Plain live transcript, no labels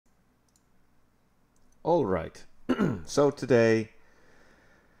All right. So today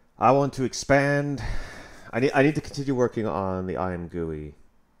I want to expand. I need to continue working on the ImGui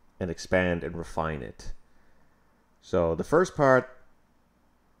and expand and refine it. So the first part,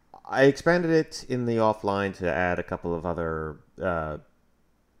 I expanded it in the offline to add a couple of other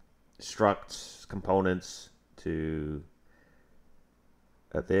structs, components to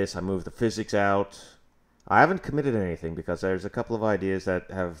this. I moved the physics out. I haven't committed anything because there's a couple of ideas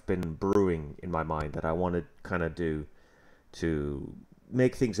that have been brewing in my mind that I want to kind of do to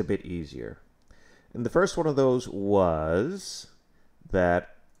make things a bit easier. And the first one of those was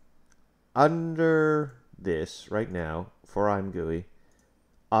that under this right now for ImGui,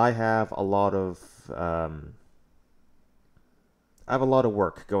 I have a lot of I have a lot of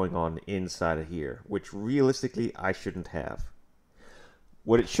work going on inside of here, which realistically I shouldn't have.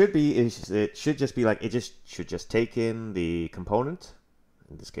 What it should be is it should just be like it just should just take in the component,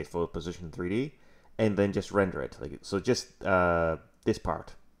 in this case for position 3D, and then just render it. Like so, just this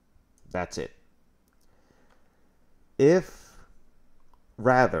part. That's it. If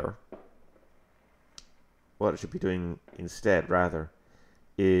rather, what I should be doing instead, rather,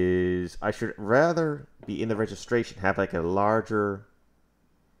 is I should rather be in the registration have like a larger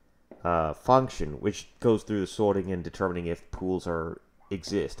function which goes through the sorting and determining if pools are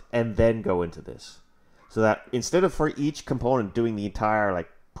exist, and then go into this. So that instead of for each component doing the entire like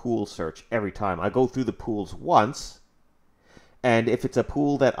pool search every time, I go through the pools once, and if it's a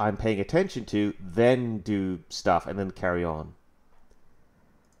pool that I'm paying attention to, then do stuff and then carry on.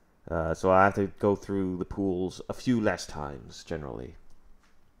 So I have to go through the pools a few less times generally.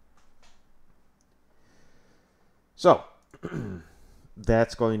 So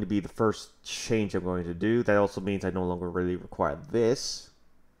that's going to be the first change I'm going to do. That also means I no longer really require this.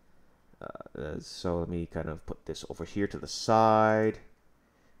 So let me kind of put this over here to the side.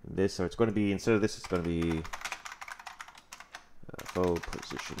 This, so it's going to be, instead of this, it's going to be faux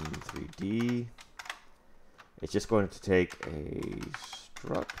position 3D. It's just going to take a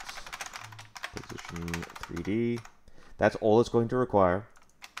struct position 3D. That's all it's going to require.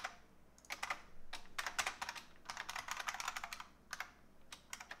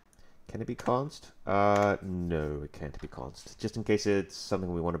 Can it be const? No, it can't be const. Just in case it's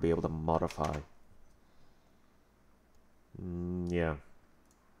something we want to be able to modify. Yeah.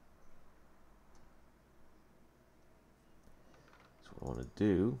 So what I want to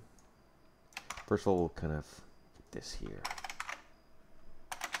do, first of all, we'll kind of put this here.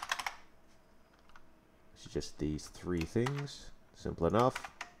 It's just these three things. Simple enough.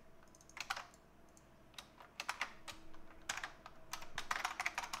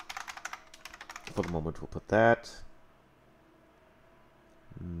 For the moment, we'll put that.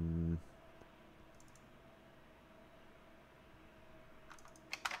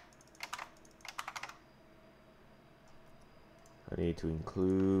 I need to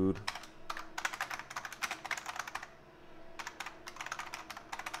include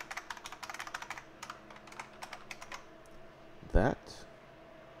that.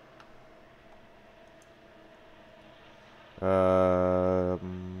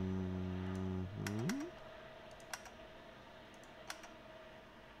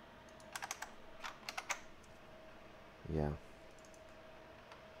 Yeah.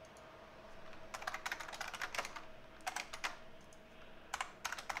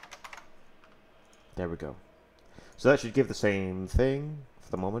 There we go. So that should give the same thing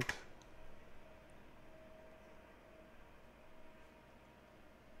for the moment.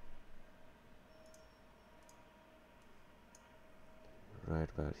 Right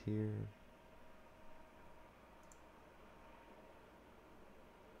about here.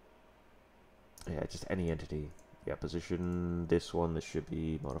 Yeah, just any entity. Yeah, position, this one, this should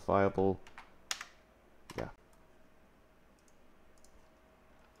be modifiable. Yeah.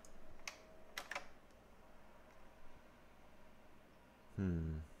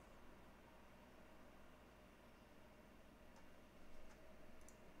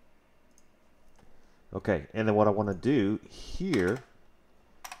 Okay, and then what I want to do here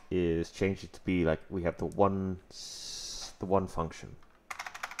is change it to be like we have the one function.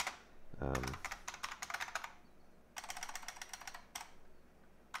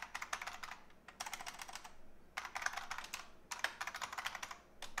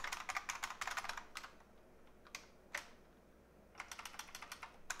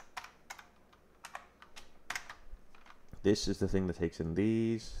 This is the thing that takes in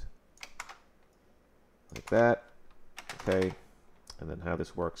these, like that. Okay, and then how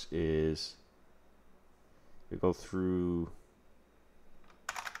this works is we go through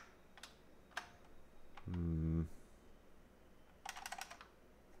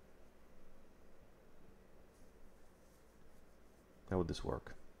How would this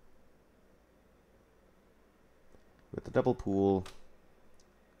work? With the double pool.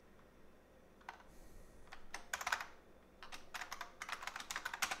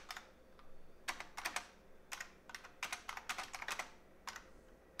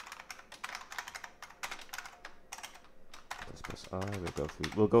 Plus I,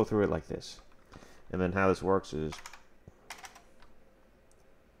 we'll go through it like this. And then how this works is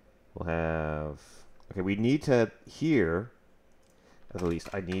we'll have, okay, we need to here, at least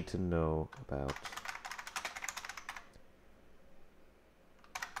I need to know about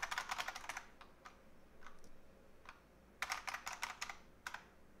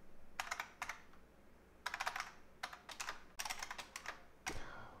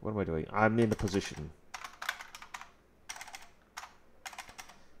what am I doing? I'm in the position.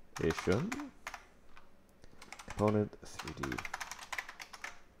 Component 3D.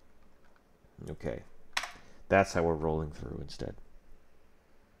 Okay. That's how we're rolling through instead.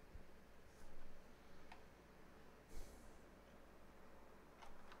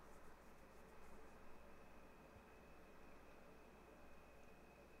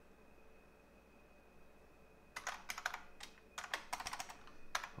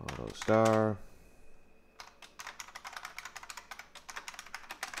 Auto star.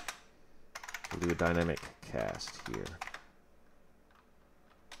 We'll do a dynamic cast here.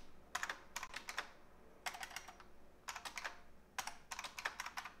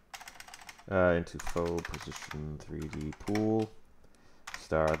 Into faux position 3D pool.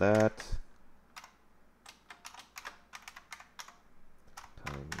 Star that.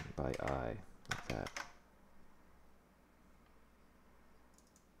 Time by I, like that.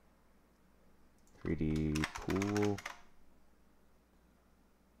 3D pool.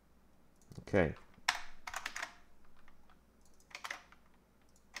 Okay.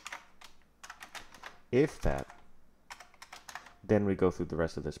 If that, then we go through the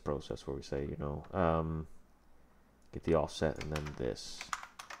rest of this process where we say, you know, get the offset and then this.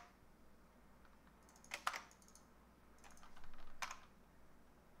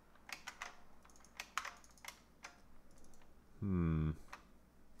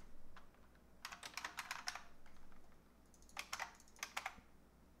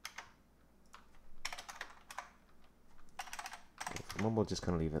 For the moment, we'll just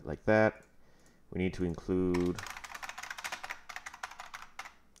kind of leave it like that. We need to include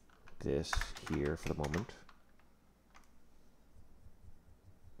this here for the moment.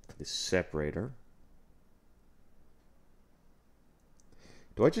 For this separator.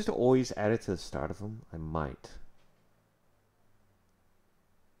 Do I just always add it to the start of them? I might.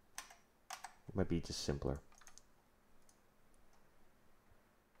 It might be just simpler.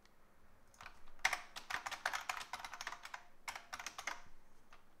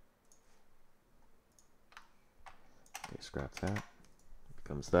 Okay, scrap that.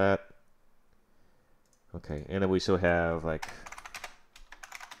 Becomes that. Okay, and then we still have like,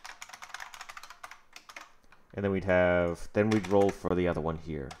 and then we'd roll for the other one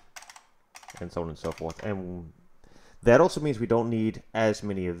here, and so on and so forth. And that also means we don't need as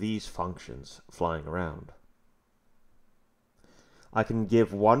many of these functions flying around. I can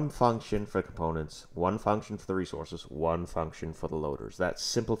give one function for components, one function for the resources, one function for the loaders. That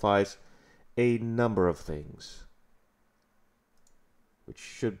simplifies a number of things, which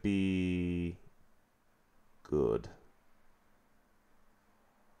should be good.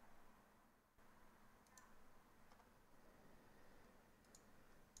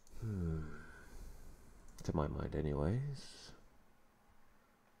 To my mind anyways.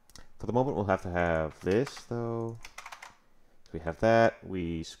 For the moment we'll have to have this though. We have that,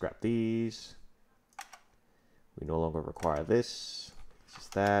 we scrap these. We no longer require this. It's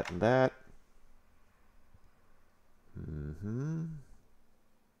just that and that.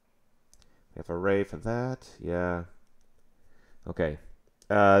 We have array for that, yeah. Okay.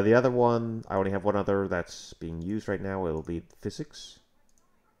 The other one, I only have one other that's being used right now. It'll be physics,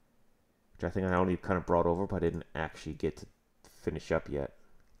 which I think I only kind of brought over, but I didn't actually get to finish up yet.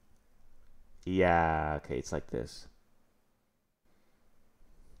 Yeah, okay, it's like this.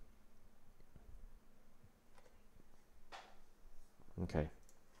 Okay.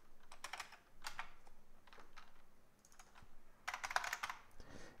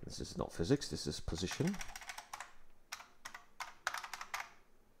 This is not physics, this is position.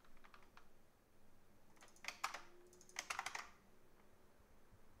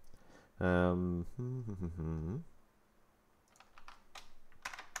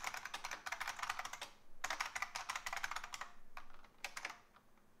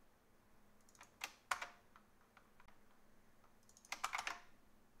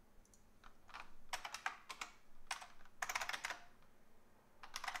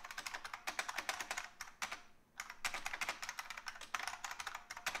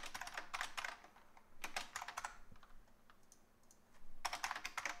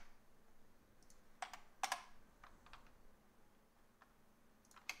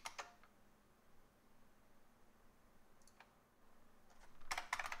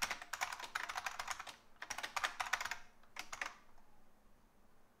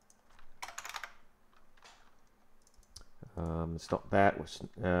 It's not that.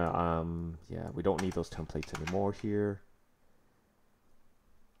 Yeah, we don't need those templates anymore here.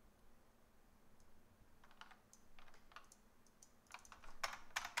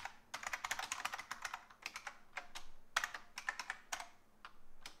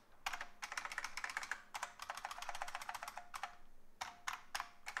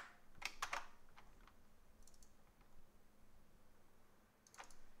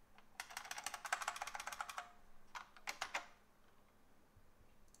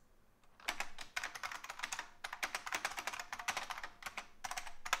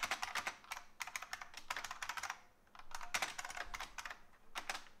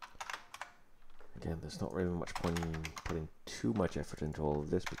 Again, there's not really much point in putting too much effort into all of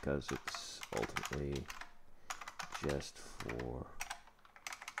this because it's ultimately just for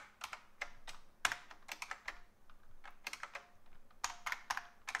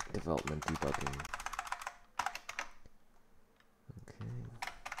development debugging. Okay.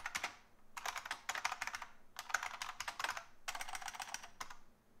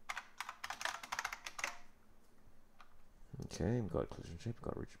 Okay, we've got collision shape,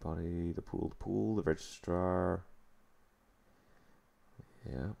 we've got rigid body, the pool, the registrar.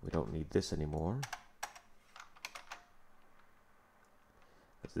 Yeah, we don't need this anymore.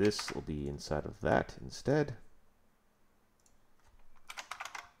 This will be inside of that instead.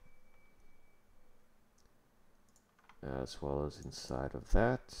 As well as inside of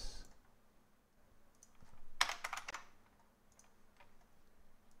that.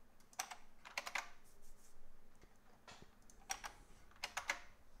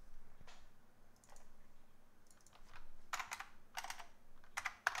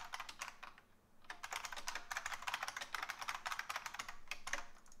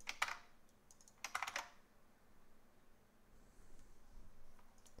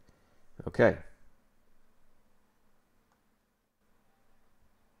 Okay.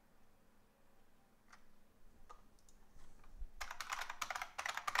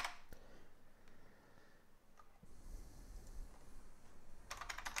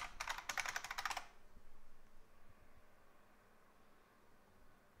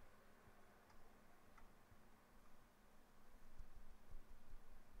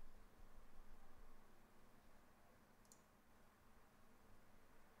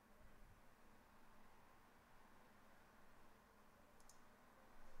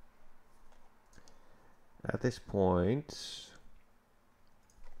 At this point,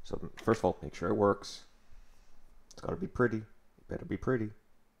 so first of all, make sure it works. It's got to be pretty. It better be pretty.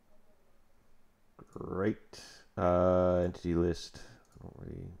 Great. Entity list.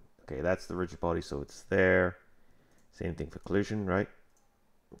 Okay, that's the rigid body, so it's there. Same thing for collision, right?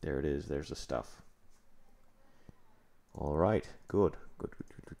 There it is. There's the stuff. All right. Good.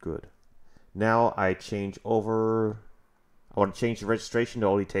 Good. Now I change over. I want to change the registration to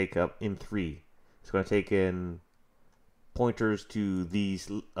only take up in 3. It's going to take in pointers to these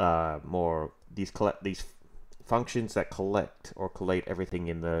these functions that collect or collate everything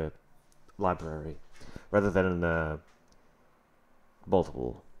in the library, rather than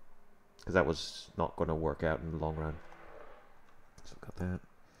multiple, because that was not going to work out in the long run. So got that.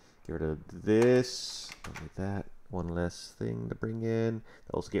 Get rid of this. Only that. One less thing to bring in.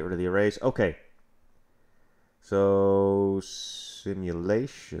 Also get rid of the arrays. Okay. So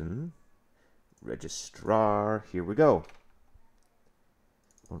simulation registrar. Here we go.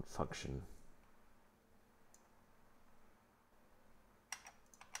 One function.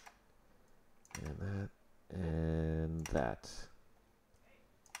 And that. And that.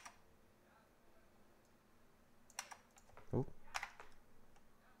 Oh.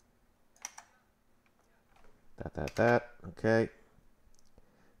 That. Okay.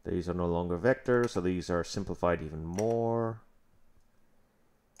 These are no longer vectors, so these are simplified even more.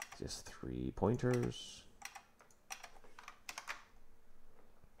 Just 3 pointers.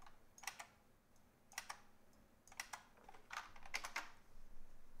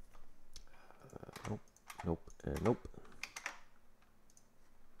 Nope.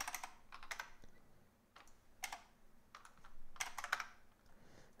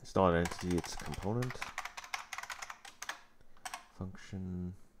 It's not an entity, it's a component.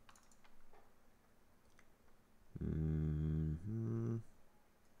 Function.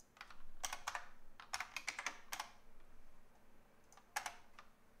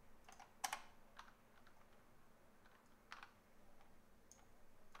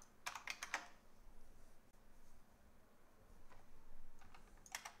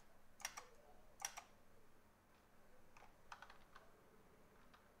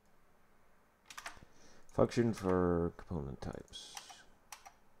 Function for component types.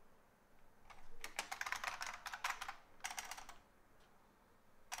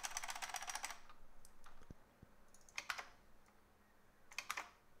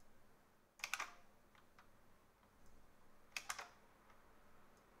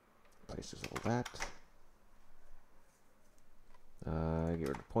 replaces all that. Get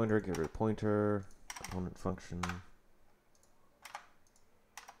rid of pointer, get rid of pointer, component function,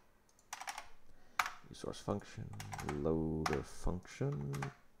 resource function, loader function.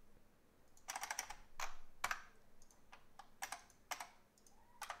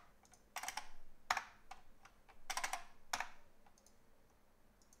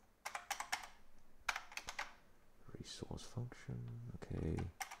 Resource function, okay,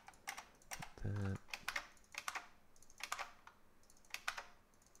 that.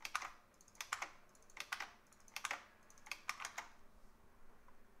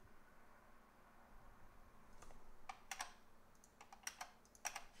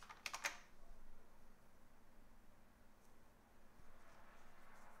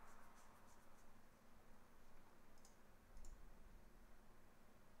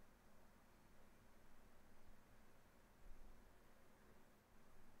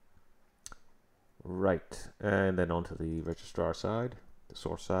 Right, and then onto the registrar side, the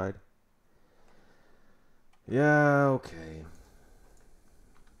source side. Yeah, okay.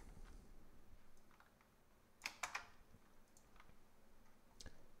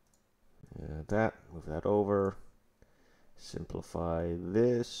 Yeah, that, move that over. Simplify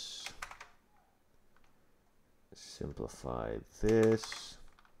this. Simplify this.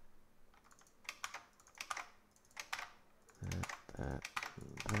 That,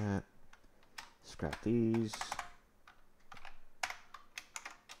 that. Scrap these.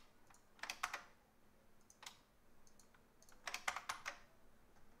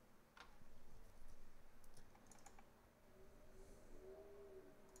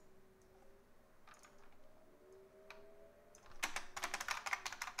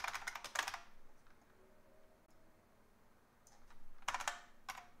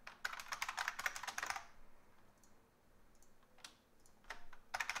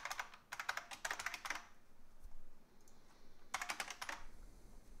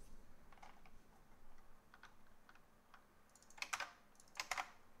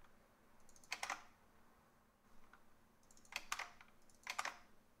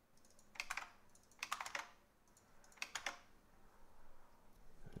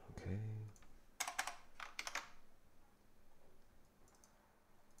 Okay.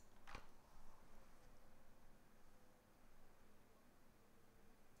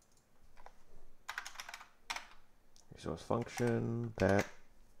 Resource function, that.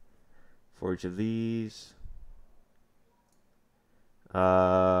 For each of these. That's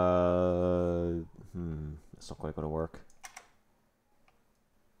not quite going to work.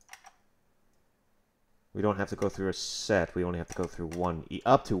 We don't have to go through a set. We only have to go through one,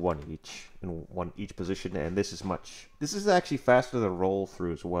 up to one each, in one each position. And this is much. This is actually faster than roll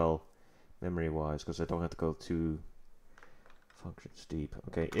through as well, memory-wise, because I don't have to go to functions deep.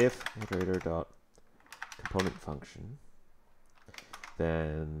 Okay, if iterator dot component function,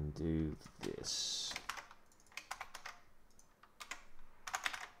 then do this.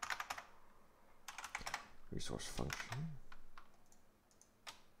 Resource function.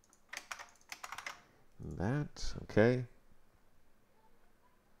 That, okay.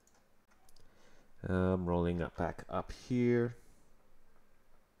 Rolling up back up here.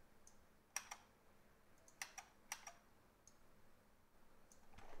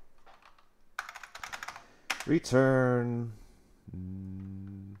 Return.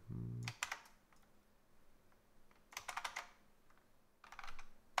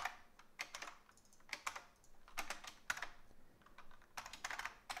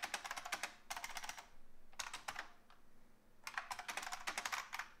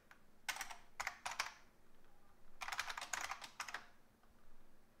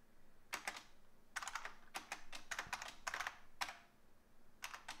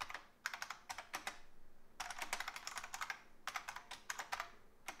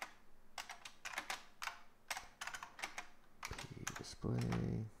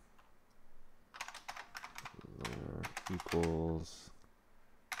 Display lower equals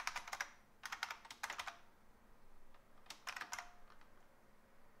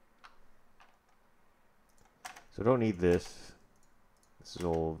so don't need this. This is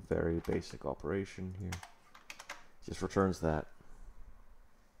all very basic operation here. Just returns that.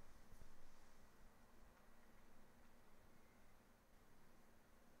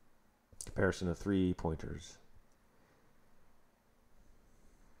 Comparison of 3 pointers.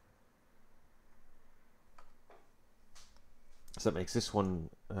 So that makes this one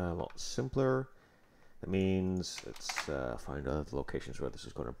a lot simpler. That means let's find other locations where this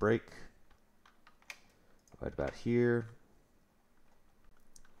is going to break. Right about here.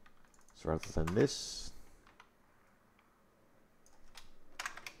 So rather than this,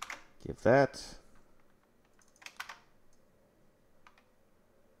 Give that.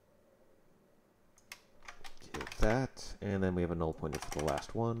 Give that. And then we have a null pointer for the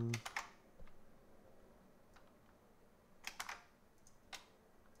last one.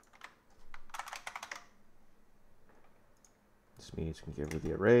 This means we can get rid of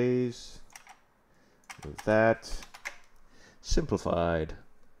the arrays. Move that. Simplified.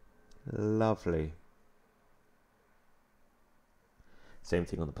 Lovely. Same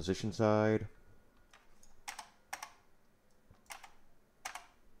thing on the position side.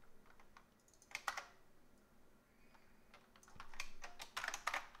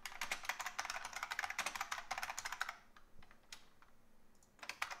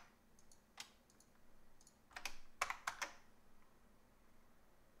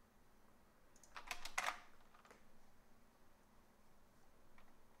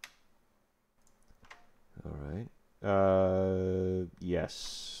 All right.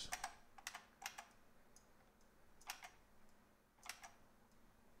 Yes.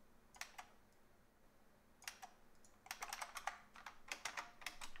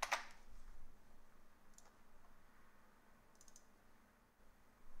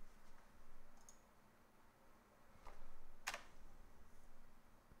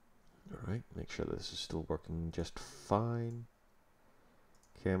 All right. Make sure that this is still working just fine.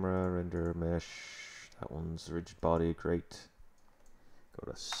 Camera, render, mesh. That one's rigid body. Great.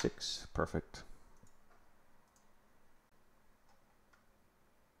 Go to 6. Perfect.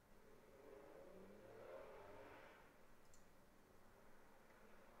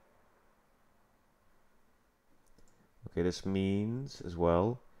 Okay, this means as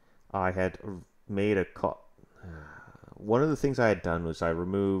well, I had made a one of the things I had done was I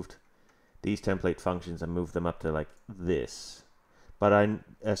removed these template functions and moved them up to like this. But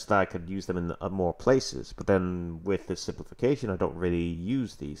so that I could use them in more places. But then with this simplification, I don't really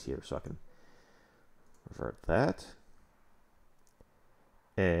use these here, so I can revert that.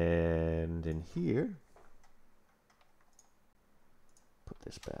 And in here, put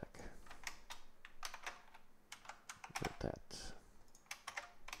this back. Put that.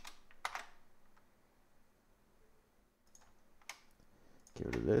 Get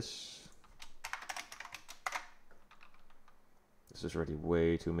rid of this. This is already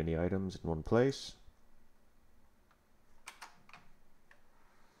way too many items in one place.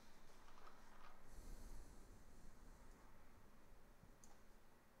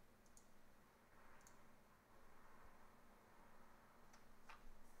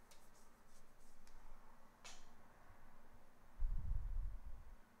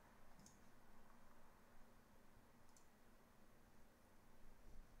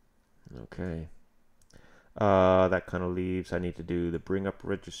 Okay. That kind of leaves, I need to do the bring up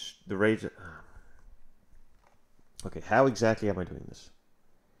register, the raise. Okay, how exactly am I doing this?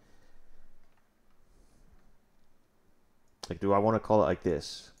 Like, do I want to call it like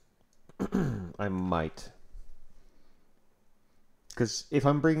this? I might. Because if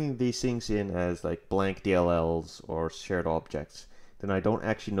I'm bringing these things in as like blank DLLs or shared objects, then I don't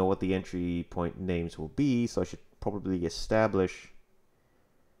actually know what the entry point names will be, so I should probably establish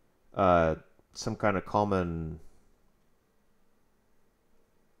some kind of common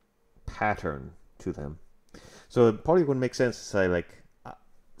pattern to them. So it probably wouldn't make sense to say, like,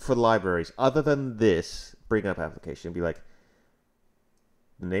 for the libraries, other than this bring up application, be like,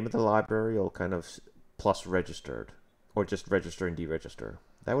 the name of the library will kind of plus registered, or just register and deregister.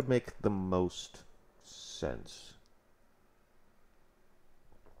 That would make the most sense.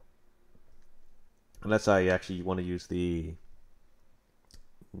 Unless I actually want to use the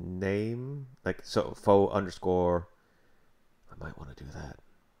name, like, so fo underscore, I might want to do that.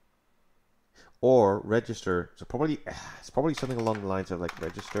 Or register, so probably, it's probably something along the lines of like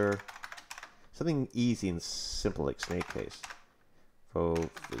register, something easy and simple like snake case. Fo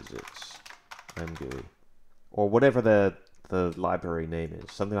physics, ImGui. Or whatever the library name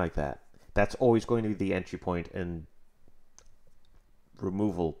is, something like that. That's always going to be the entry point and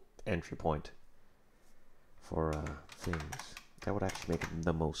removal entry point for things. That would actually make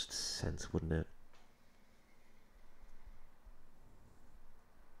the most sense, wouldn't it?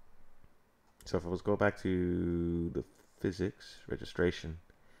 So if I was go back to the physics registration,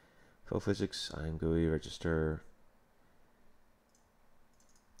 faux physics, ImGui register.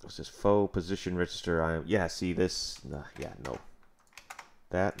 What's this? Faux position register. Yeah, see this? Yeah, no.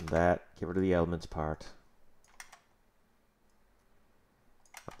 That and that. Get rid of the elements part.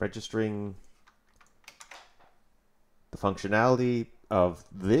 Registering the functionality of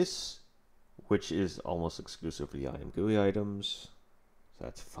this, which is almost exclusively ImGui items. So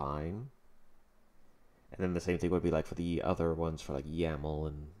that's fine. And then the same thing would be like for the other ones for like YAML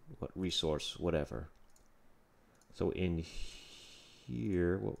and what resource, whatever. So in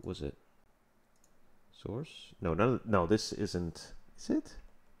here, what was it? Source? No, no, this isn't. Is it?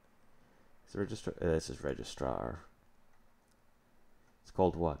 Is registrar? This is registrar. It's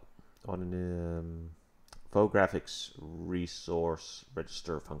called what? On foeGraphics resource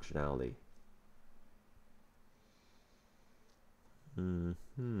register functionality.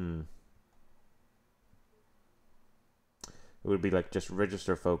 It would be like just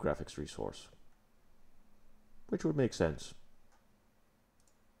register foeGraphics resource, which would make sense.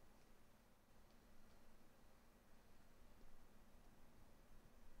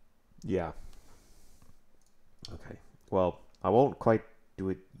 Yeah. Okay. Well, I won't quite do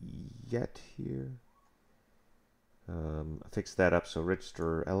it yet here. Fix that up. So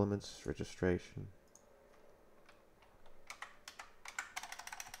register elements, registration.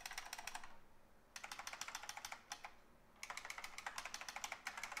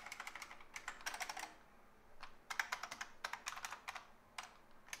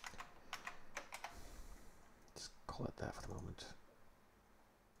 Just call it that for the moment.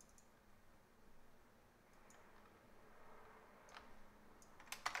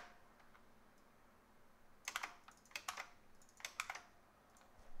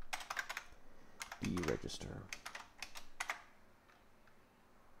 Deregister.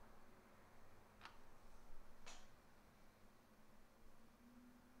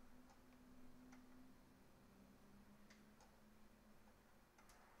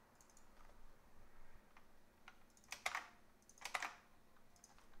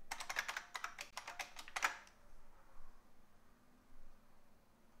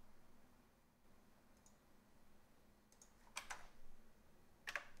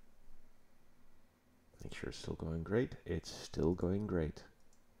 Make sure it's still going great. It's still going great.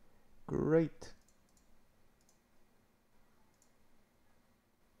 Great.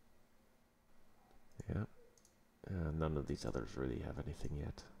 Yeah. None of these others really have anything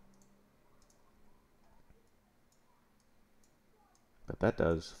yet. But that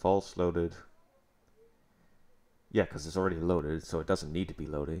does. False loaded. Yeah, because it's already loaded, so it doesn't need to be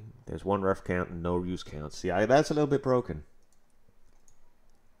loading. There's one ref count and no use count. See, that's a little bit broken.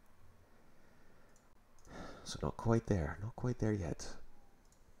 So not quite there. Not quite there yet.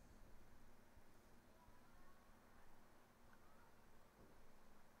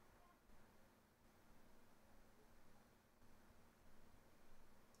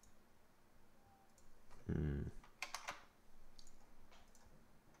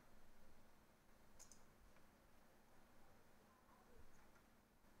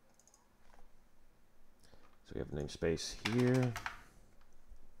 So we have namespace here.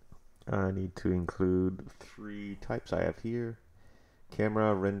 I need to include 3 types I have here.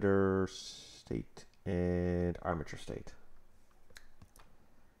 Camera, render state, and armature state.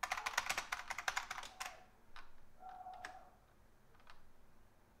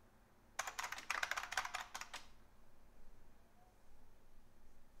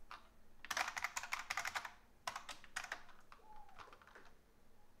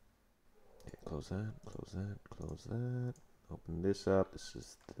 Okay, close that, close that, close that. Open this up. This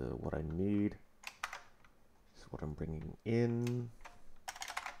is what I need. This is what I'm bringing in.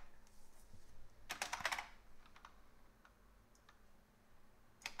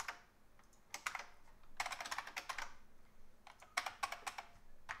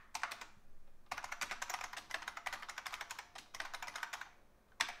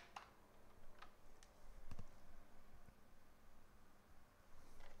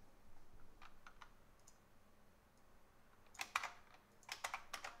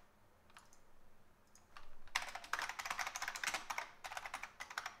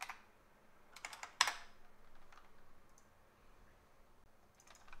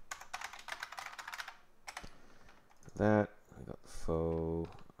 That I got faux.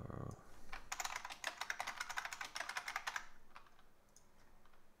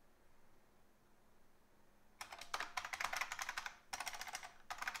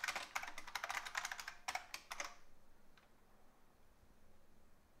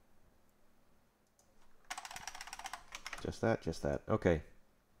 Just that, just that. Okay.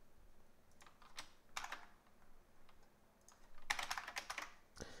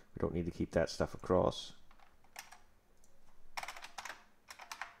 We don't need to keep that stuff across.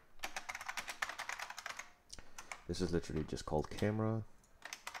 This is literally just called camera.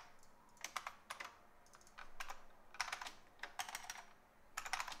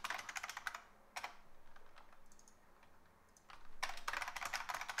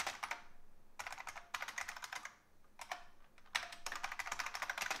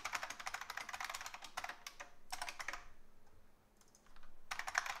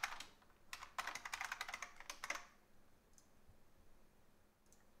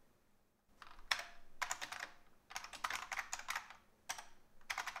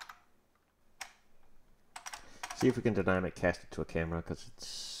 See if we can dynamic cast it to a camera, because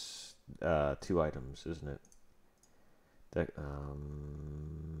it's 2 items, isn't it?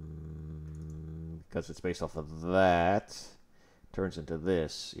 Because it's based off of that, turns into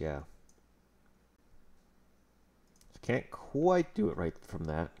this, yeah. Can't quite do it right from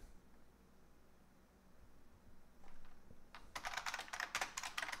that.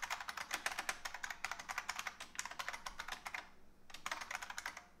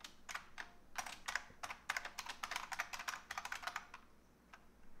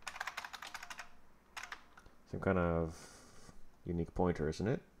 Some kind of unique pointer, isn't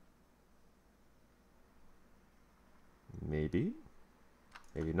it? Maybe.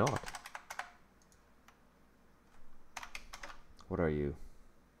 Maybe not. What are you?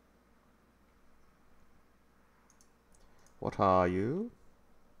 What are you?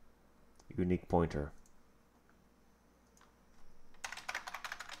 Unique pointer.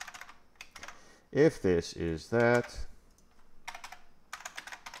 If this is that,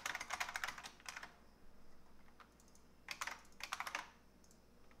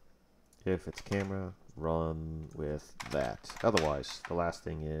 if it's camera, run with that. Otherwise, the last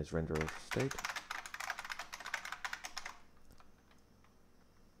thing is render state.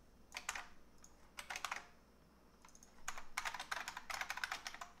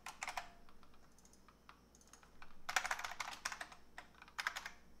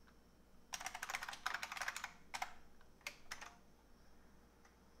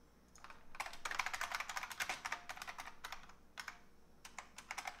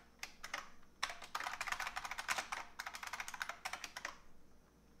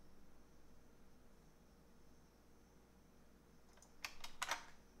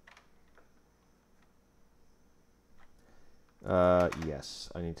 Yes,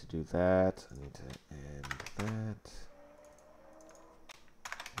 I need to do that. I need to end that.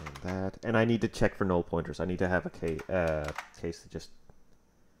 And that. And I need to check for null pointers. I need to have a case that just,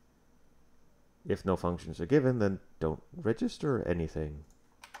 if no functions are given, then don't register anything.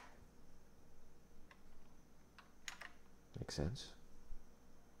 Makes sense.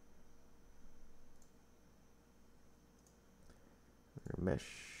 Mesh.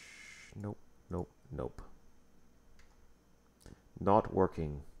 Nope, nope, nope. Not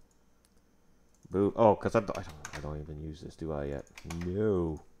working. Boo. Oh, because I don't even use this, do I yet?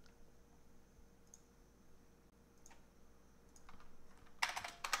 No.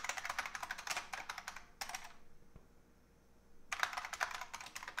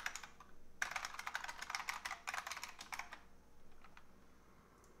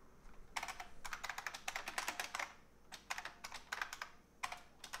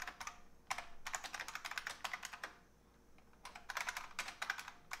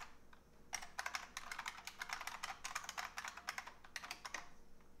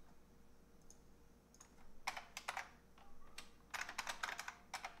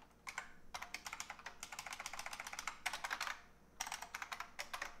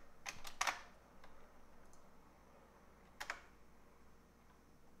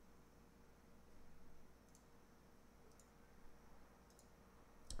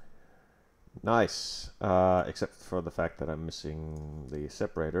 Nice, except for the fact that I'm missing the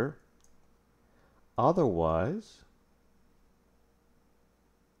separator. Otherwise,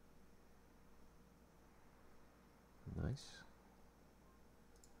 nice,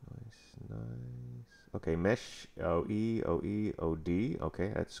 nice, nice. Okay, mesh, OE, OE, OD.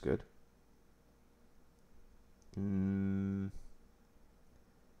 Okay, that's good. I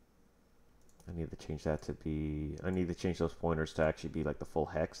need to change that to be, I need to change those pointers to actually be like the full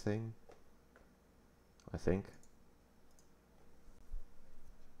hex thing, I think.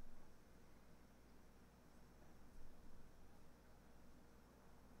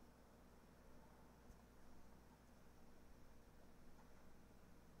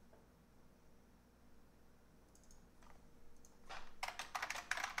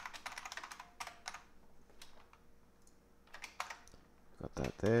 Got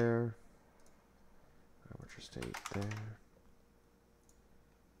that there. Armature state there.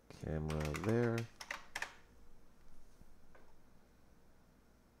 Camera there.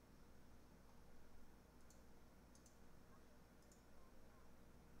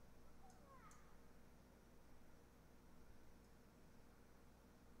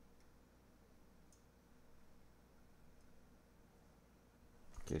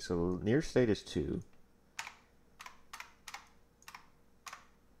 Okay, so near state is 2.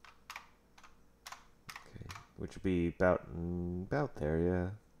 Okay, which would be about there, yeah.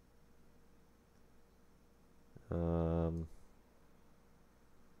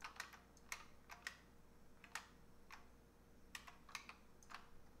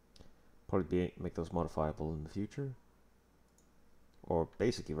 Probably make those modifiable in the future. Or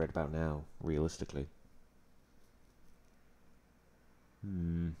basically right about now, realistically.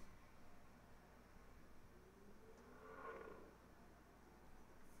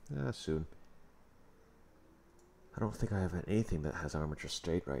 Soon. I don't think I have anything that has armature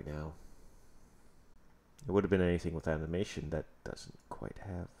straight right now. It would have been anything with animation that doesn't quite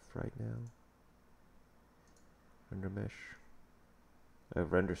have right now. Render mesh. I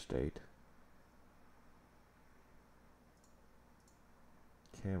have render state.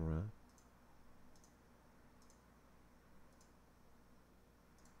 Camera.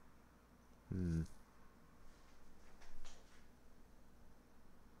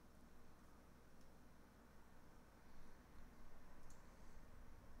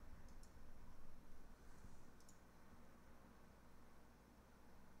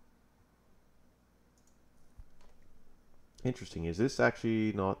 Interesting. Is this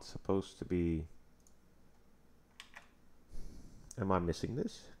actually not supposed to be... Am I missing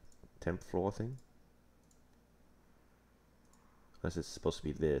this? Temp floor thing? Unless it's supposed to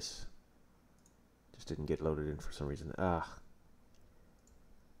be this. Just didn't get loaded in for some reason. Ah.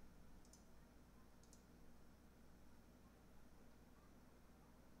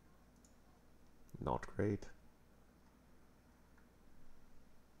 Not great.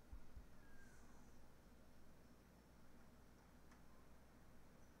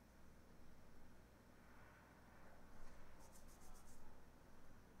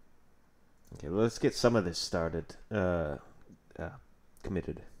 Okay, well, let's get some of this started,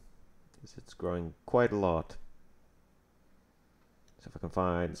 committed. Because it's growing quite a lot. So if I can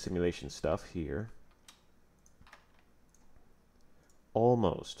find simulation stuff here.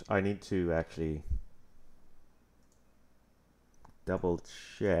 Almost. I need to actually double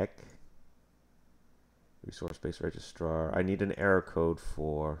check. Resource-based registrar. I need an error code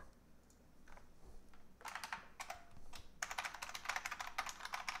for...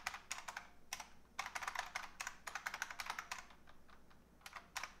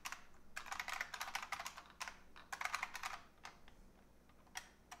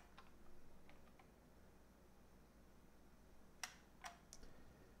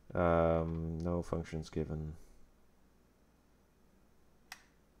 no functions given.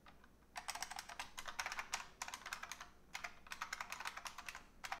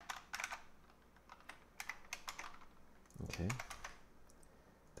 Okay.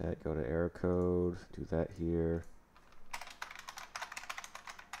 That, go to error code, do that here.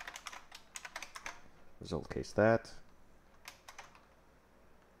 Result case that.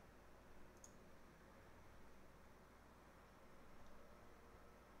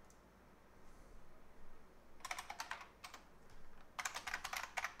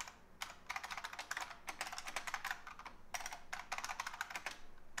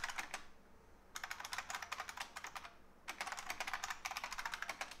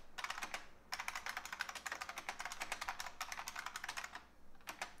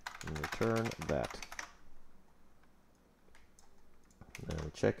 And return that. Now we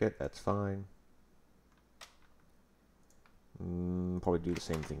check it, that's fine. Probably do the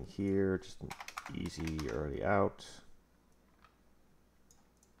same thing here, just an easy early out.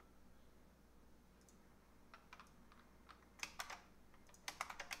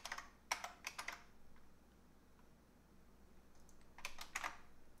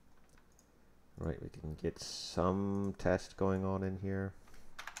 Right, we can get some test going on in here.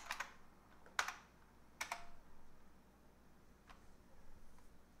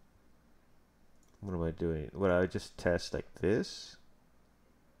 What am I doing? Would I just test like this?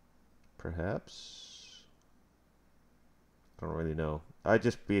 Perhaps? I don't really know. I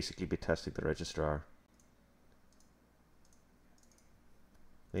just basically be testing the registrar.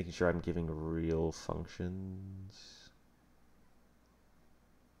 Making sure I'm giving real functions.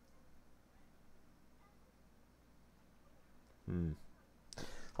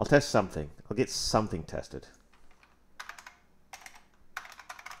 I'll test something. I'll get something tested.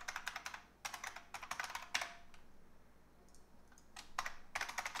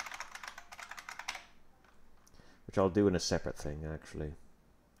 Which I'll do in a separate thing, actually.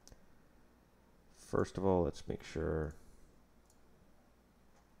 First of all, let's make sure.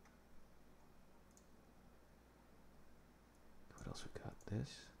 What else we got? This.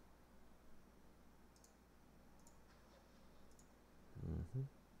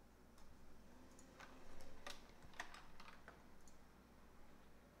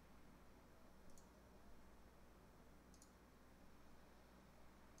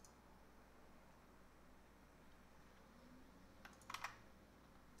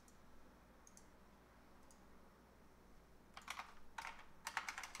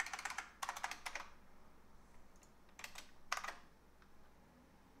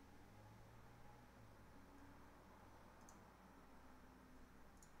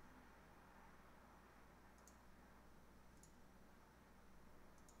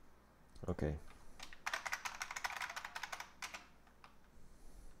 Okay.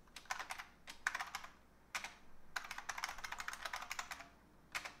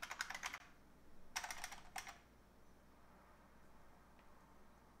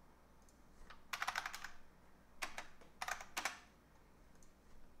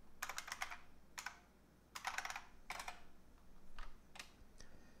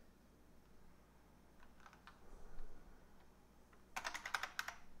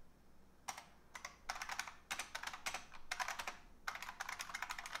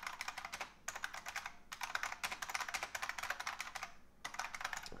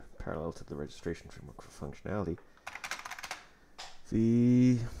 Parallel to the registration framework for functionality.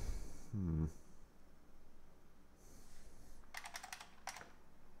 The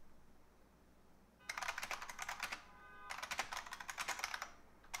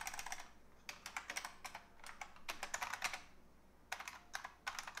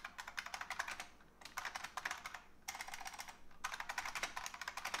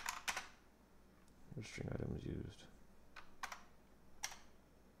registering items used.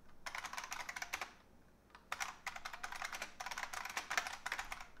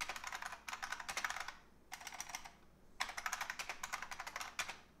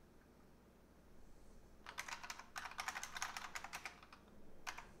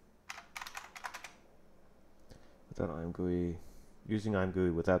 Without ImGui, using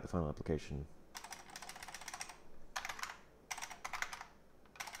ImGui without the final application.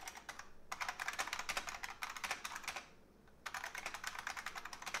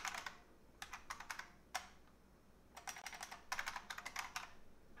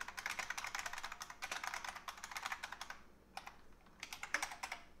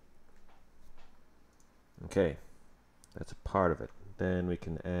 Okay, that's a part of it. Then we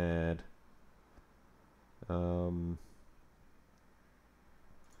can add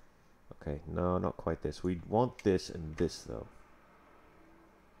okay, no, not quite this. We want this and this though.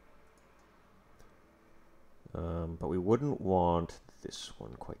 But we wouldn't want this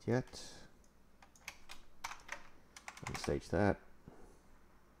one quite yet. Unstage that.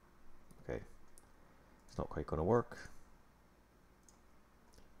 Okay, it's not quite going to work.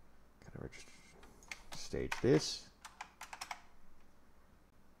 Kind of stage this.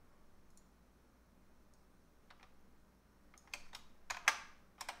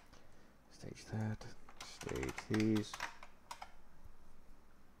 Stage that. Stage these.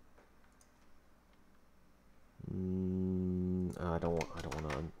 I don't want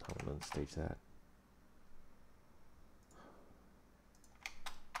to unstage that.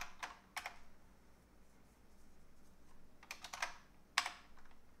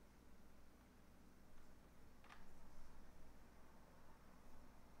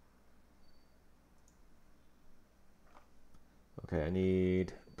 Okay, I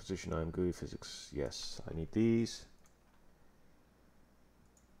need position ImGui physics. Yes, I need these.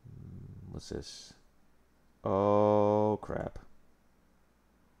 What's this? Oh crap.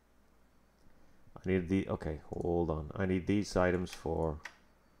 I need the, okay, hold on. I need these items for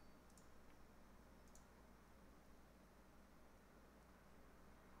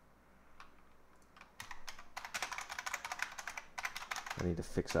I need to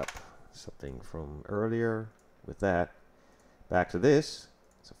fix up something from earlier with that. Back to this.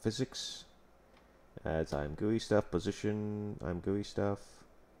 So physics adds ImGui stuff, position ImGui stuff.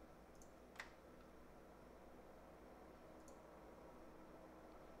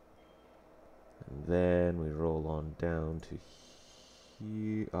 And then we roll on down to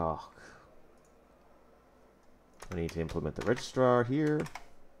here. Oh, I need to implement the registrar here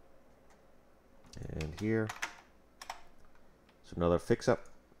and here. So another fix up.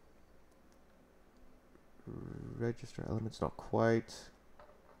 Register elements, not quite.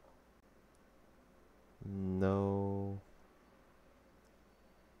 No.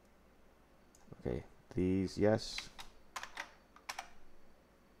 Okay, these, yes.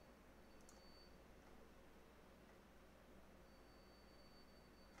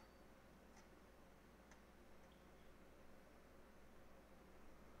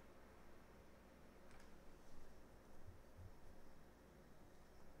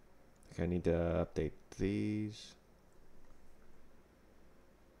 Okay, I need to update these.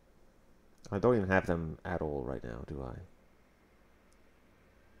 I don't even have them at all right now, do I?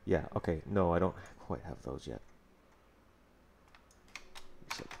 Yeah, okay. No, I don't quite have those yet.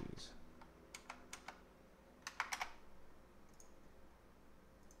 Set these.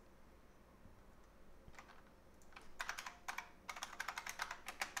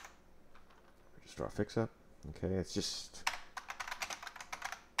 Registrar fix up. Okay, it's just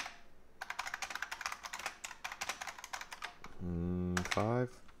five.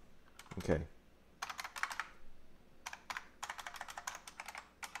 Okay.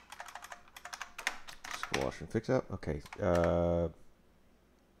 Squash and fix up. Okay.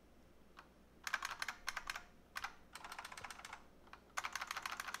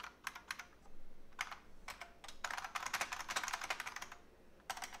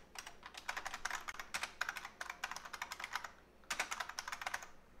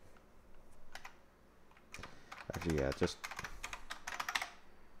 Actually, yeah, just.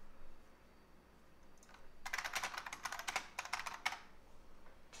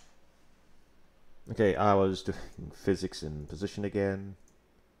 Okay, I was doing physics in position again.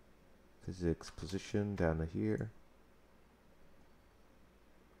 Physics position down to here.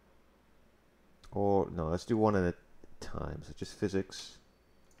 Or, no, let's do one at a time. So just physics.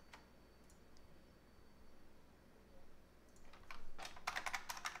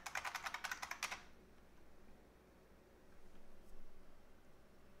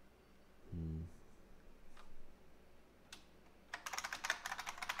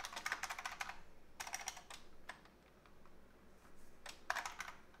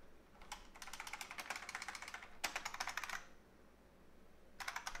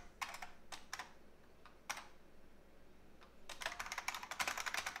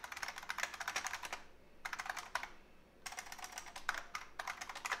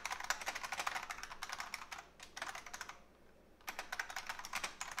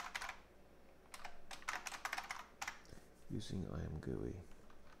 Using ImGui.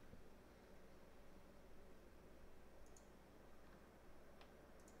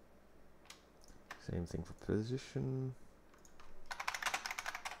 Same thing for position.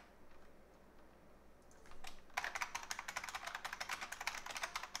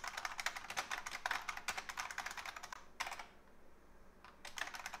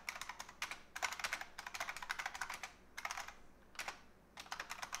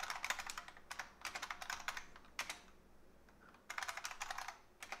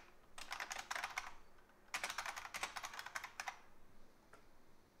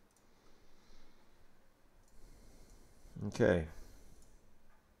 Okay.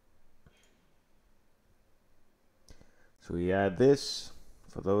 So we add this.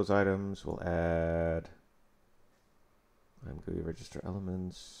 For those items, we'll add ImGui register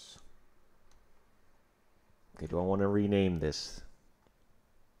elements. Okay, do I want to rename this?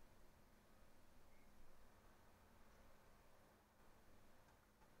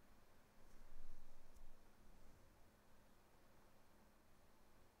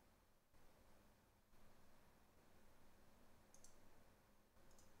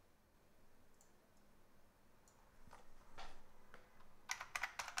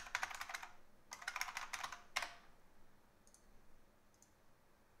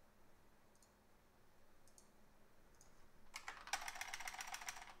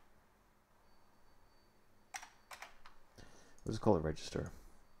 Let's call it register.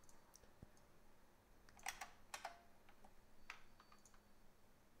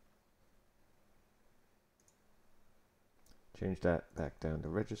 Change that back down to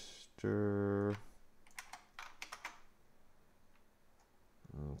register.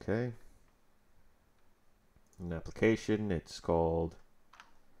 Okay. In application, it's called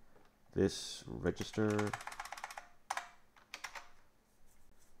this register.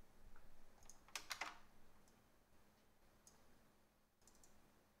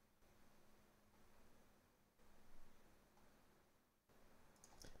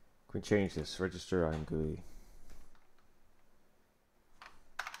 Can we change this? Register ImGui.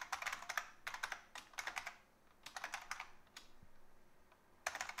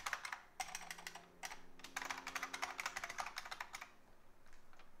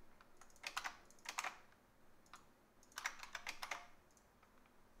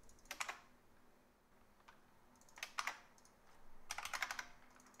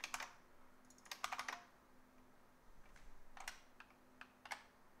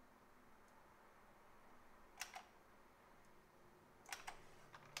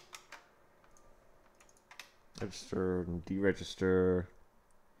 Register and deregister.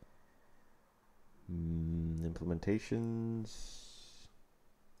 Implementations.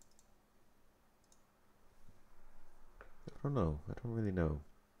 I don't know. I don't really know.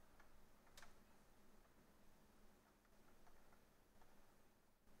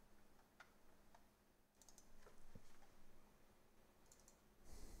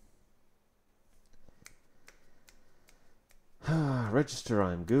 Register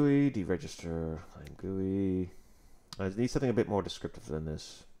ImGui, deregister ImGui. I need something a bit more descriptive than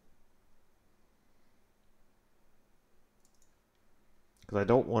this. Because I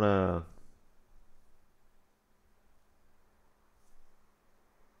don't want to...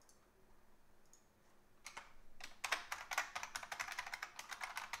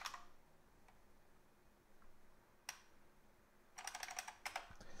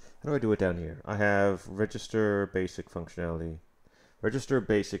 How do I do it down here? I have register basic functionality. Register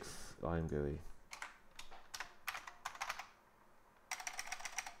basic ImGui.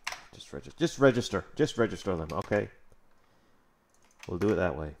 Just register. Just register them. Okay. We'll do it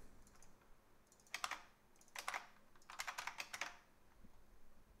that way.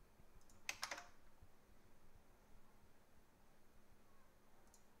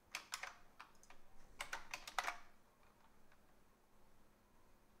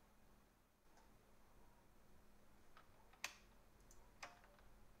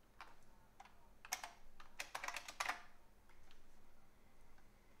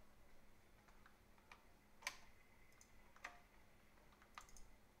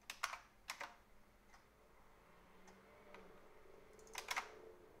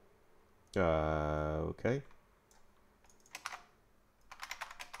 Okay.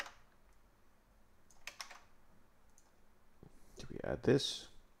 Do we add this?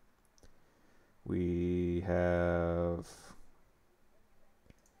 We have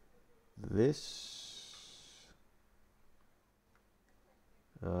this.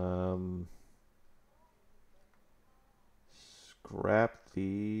 Scrap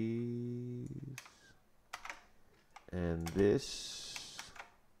these. And this.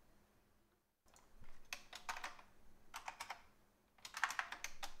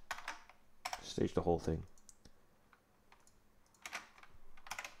 Stage the whole thing.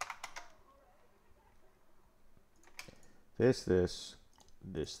 This.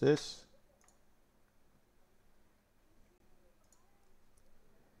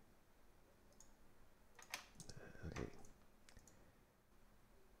 Okay.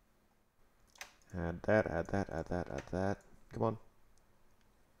 Add that. Come on.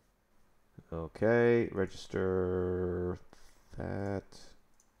 Okay, register that.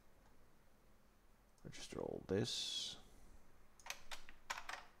 Register all this.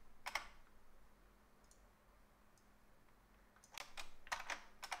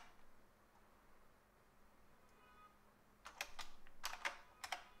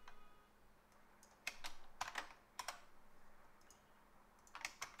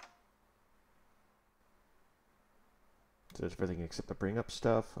 So there's everything except the bring up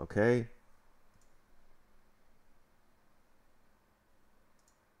stuff. Okay.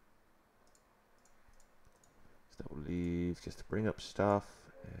 So that will leave just the bring up stuff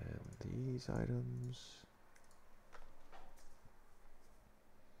and these items.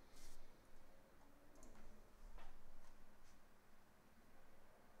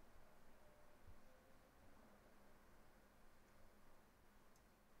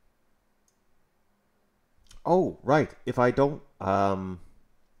 Oh, right. If I don't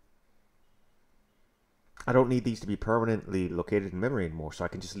need these to be permanently located in memory anymore, so I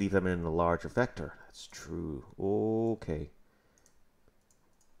can just leave them in a larger vector. That's true. Okay.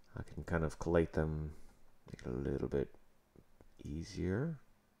 I can kind of collate them, make it a little bit easier.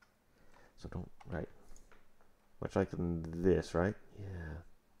 So right. Much like this, right?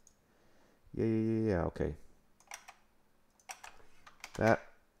 Yeah, okay. That,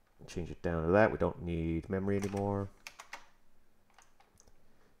 change it down to that. We don't need memory anymore.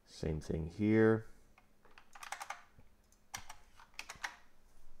 Same thing here.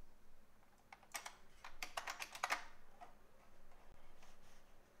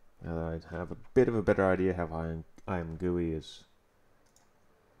 Now that I have a bit of a better idea how ImGui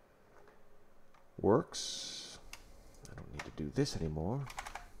works, I don't need to do this anymore.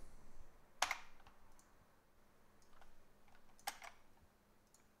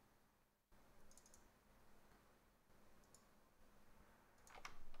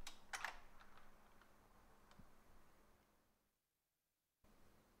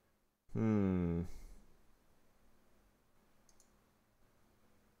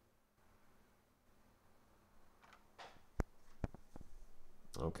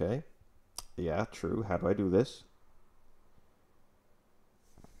 Okay. Yeah, true. How do I do this?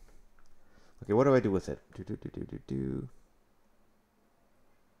 Okay, what do I do with it? Do.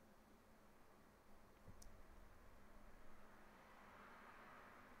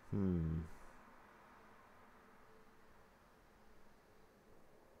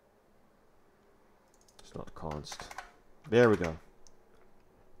 It's not const. There we go.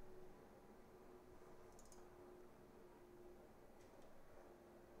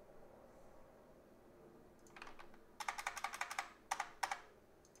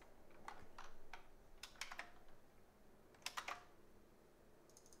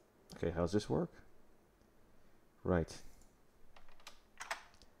 Okay, how's this work? Right.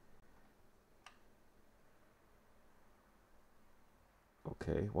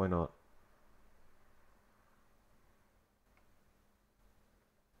 Okay, why not?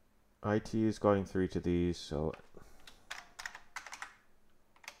 IT is going through each of these, so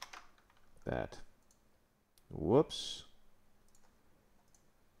that. Whoops.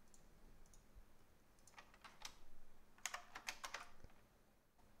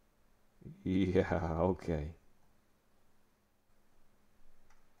 Yeah, okay.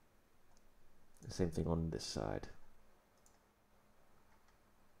 Same thing on this side.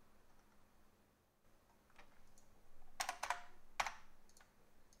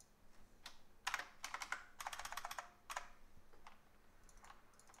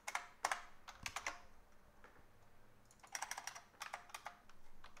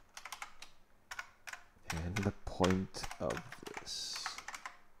 And the point of this.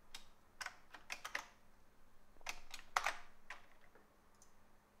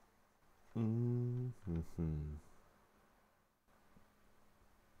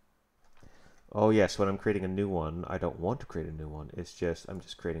 Oh yes, when I'm creating a new one, I don't want to create a new one. It's just, I'm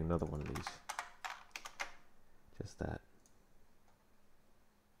just creating another one of these. Just that.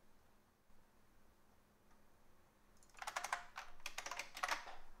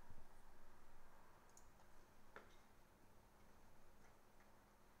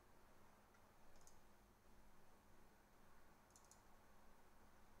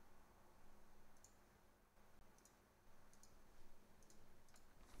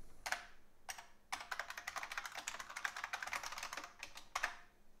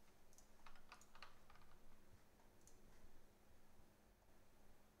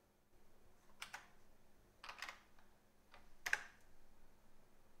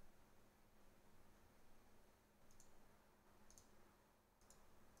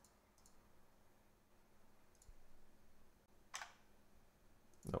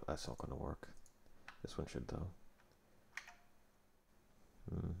 No, that's not going to work. This one should though.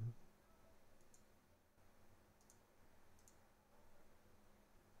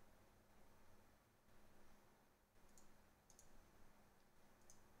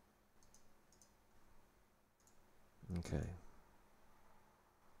 Okay.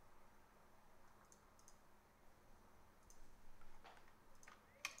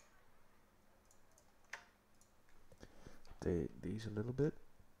 Update these a little bit.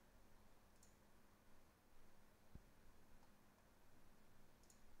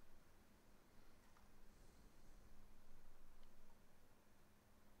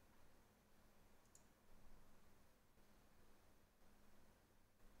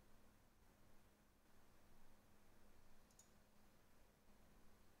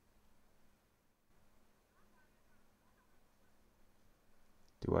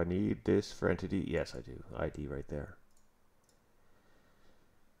 Do I need this for entity? Yes, I do. ID right there.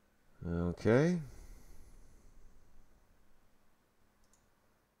 Okay.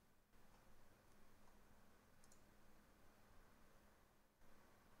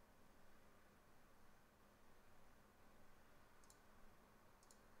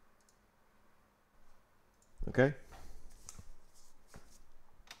 Okay.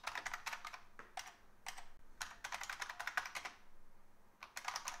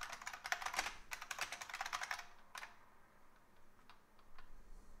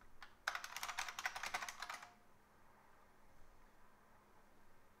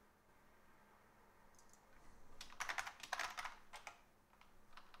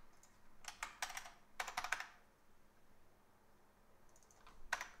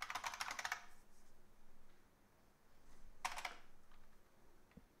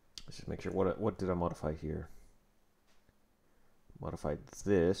 Let's just make sure. What did I modify here? Modified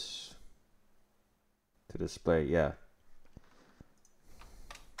this to display. Yeah.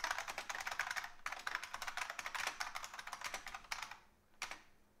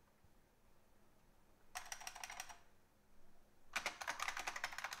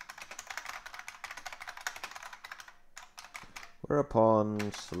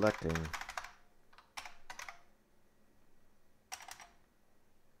 Whereupon selecting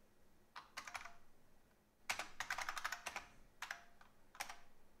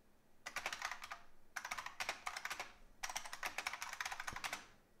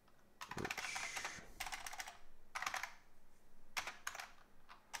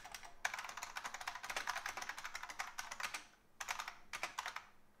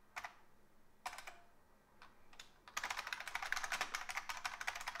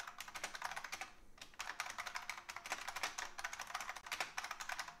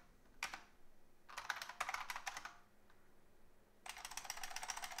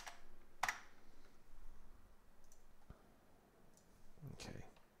okay.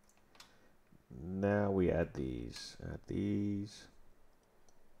 Now we add these. Add these.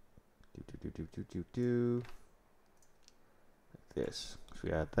 Do. Like this. So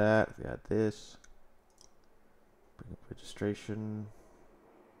we add that, we add this. Bring up registration.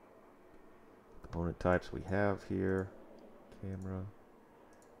 Component types we have here. Camera.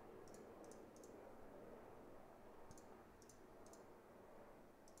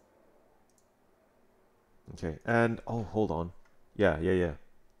 Okay, and oh, hold on. Yeah.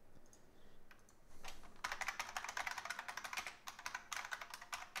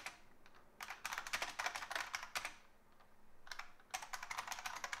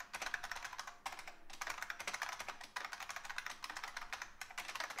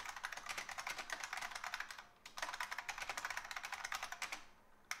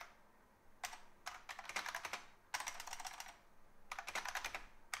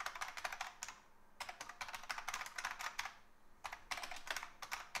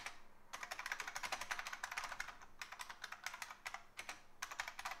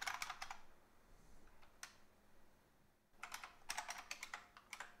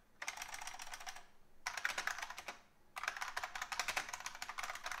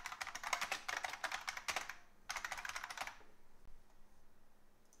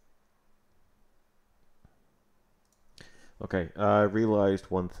 Okay, I realized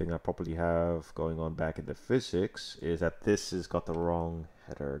one thing I probably have going on back in the physics is that this has got the wrong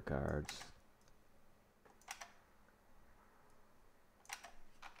header guards.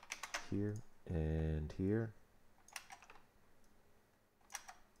 Here and here.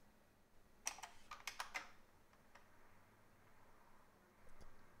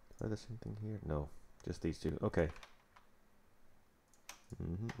 Are the same thing here? No, just these two. Okay.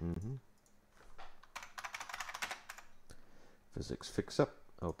 Physics fix up.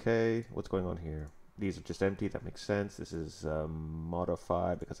 Okay, what's going on here? These are just empty. That makes sense. This is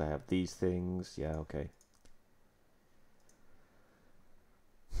modified because I have these things. Yeah, okay.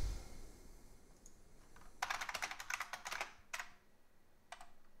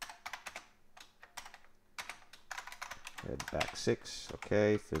 Head back 6.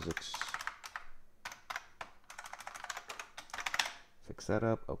 Okay, physics. Fix that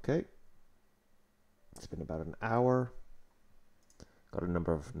up. Okay. It's been about an hour. Got a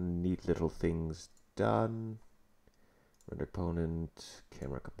number of neat little things done. Render component,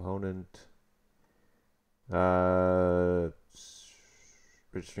 camera component.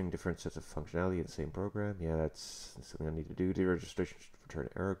 Registering different sets of functionality in the same program. Yeah, that's something I need to do. Deregistration should return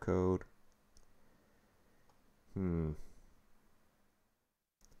error code. Number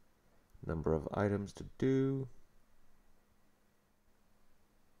of items to do.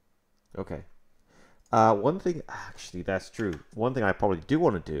 Okay. One thing, actually, that's true. One thing I probably do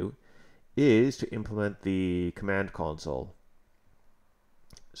want to do is to implement the command console.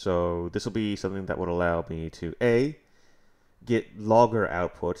 So this will be something that would allow me to A, get logger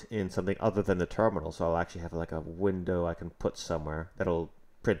output in something other than the terminal. So I'll actually have like a window I can put somewhere that'll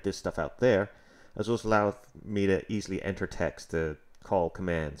print this stuff out there, as well as allow me to easily enter text to call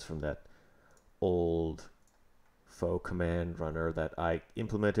commands from that old faux command runner that I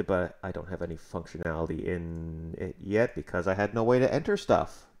implemented, but I don't have any functionality in it yet because I had no way to enter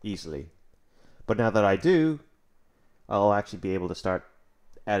stuff easily. But now that I do, I'll actually be able to start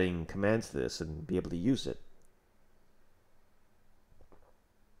adding commands to this and be able to use it.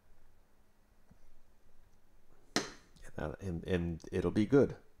 And it'll be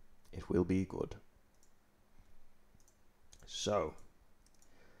good. It will be good. So,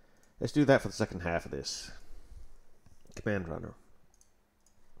 let's do that for the second half of this. Command runner.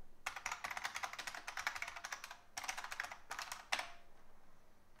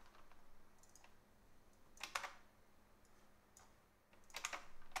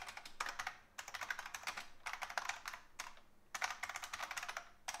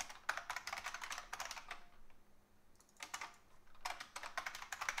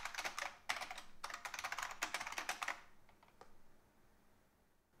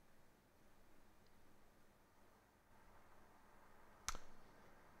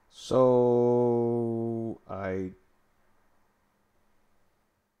 So I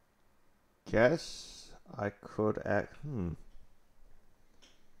guess I could act.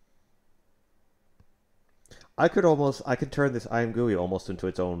 I could turn this ImGui almost into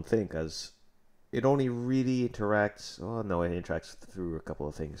its own thing, because it only really interacts. Oh no, it interacts through a couple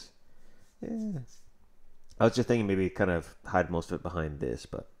of things. Yeah. I was just thinking maybe kind of hide most of it behind this,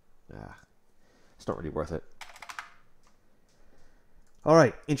 but it's not really worth it. All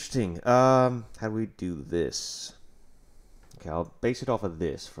right, interesting. How do we do this? Okay, I'll base it off of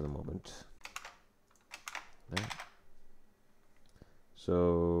this for the moment. Okay.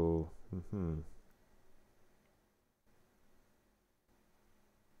 So,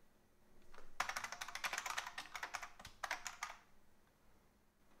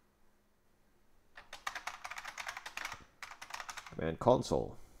 command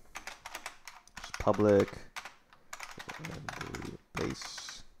console. It's public and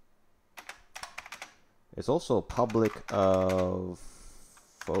base. It's also public of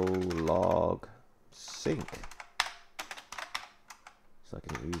foelog sync. So I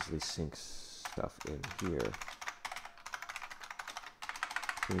can easily sync stuff in here.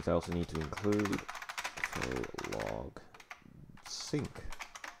 Which means I also need to include foelog sync.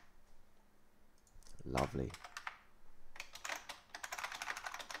 Lovely.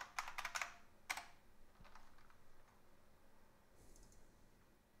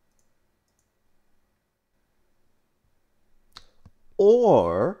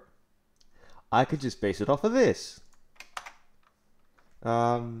 Or I could just base it off of this.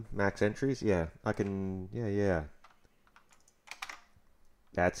 Max entries, yeah. I can, yeah.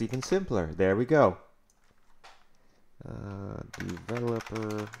 That's even simpler. There we go.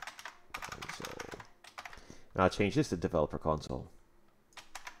 Developer console. And I'll change this to developer console.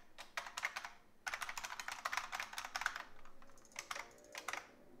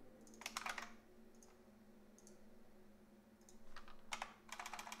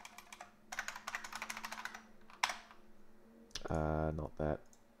 Not that.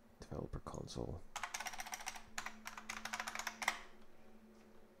 Developer console.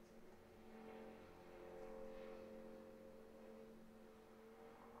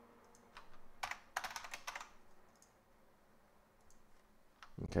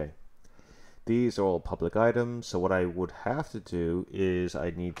 Okay. These are all public items, so what I would have to do is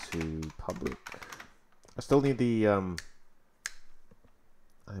I need to public. I still need the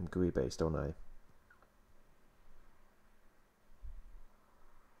ImGui base, don't I?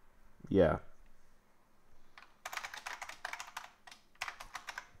 Yeah.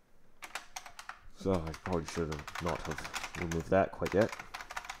 So I probably should have not have removed that quite yet.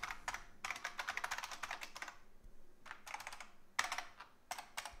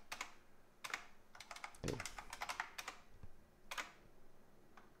 Okay.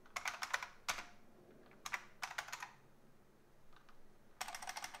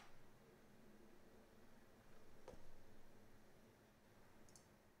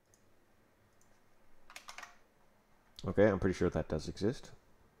 Okay, I'm pretty sure that does exist.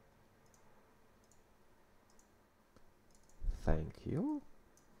 Thank you.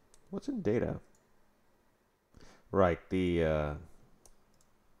 What's in data? Right, the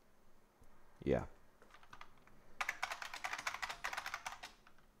yeah.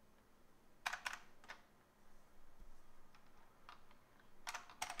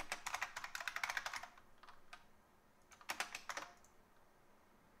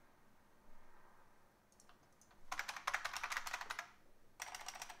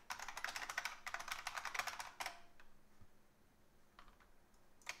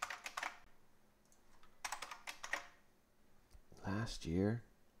 Last year?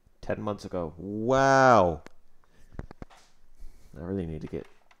 10 months ago. Wow. I really need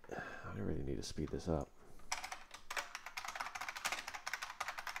to speed this up.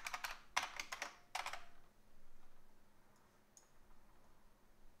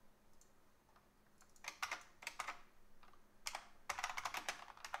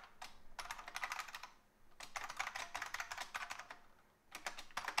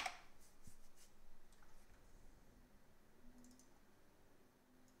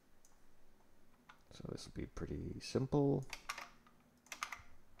 So this will be pretty simple.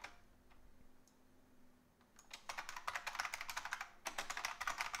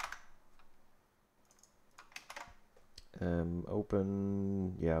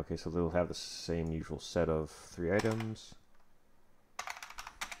 Open, yeah, okay, so they'll have the same usual set of 3 items.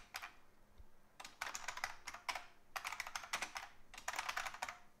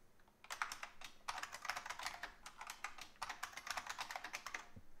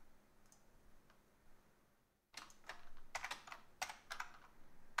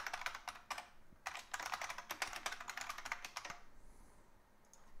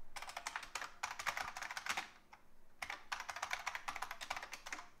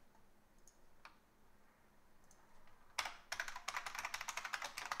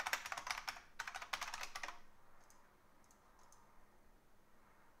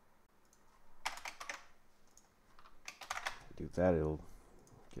 Do that, it'll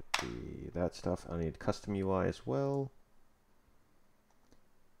get that stuff. I need custom UI as well.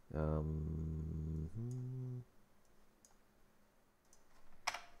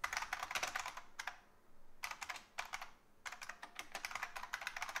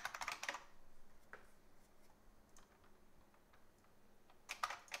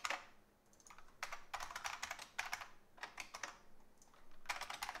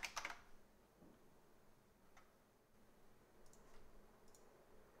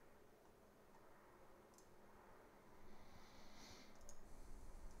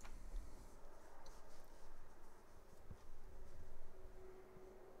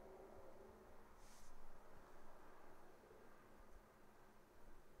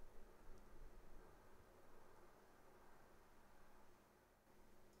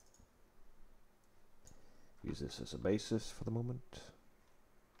 use this as a basis for the moment.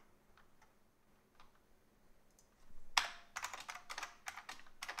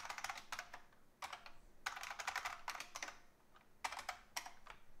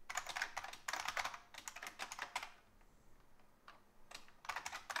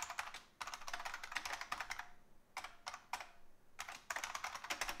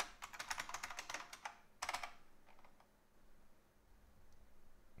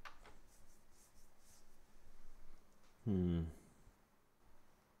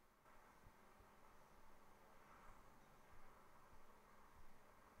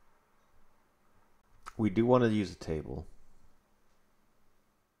 We do want to use a table.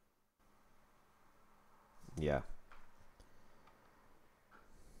 Yeah.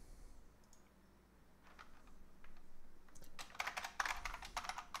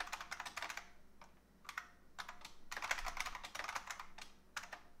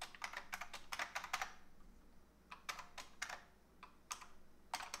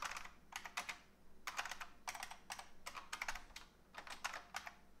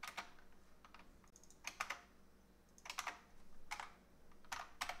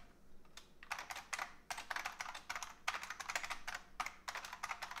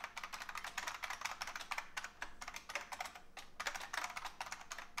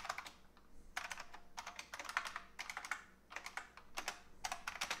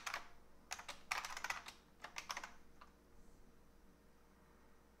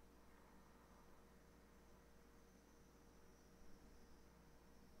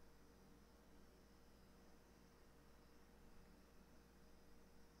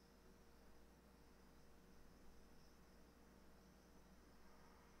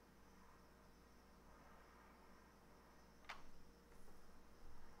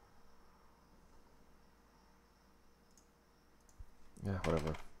 Yeah,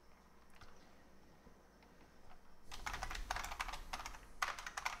 whatever.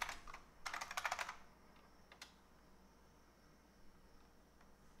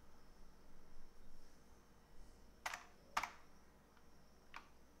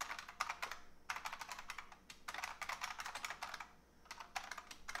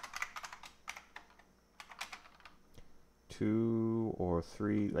 Two or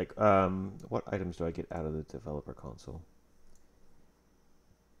three, like, what items do I get out of the developer console?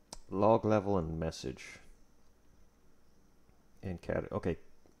 Log level and message. And okay.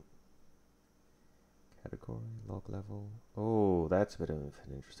 Category, log level. Oh, that's a bit of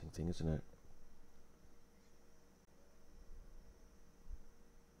an interesting thing, isn't it?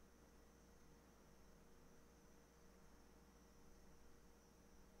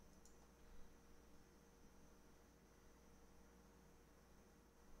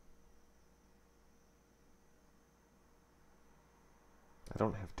 I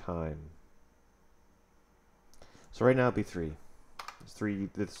don't have time. So right now it'd be three. It's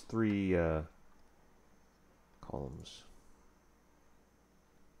three columns.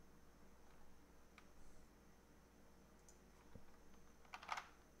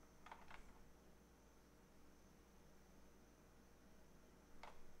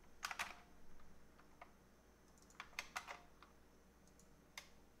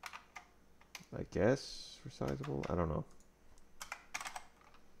 I guess resizable. I don't know.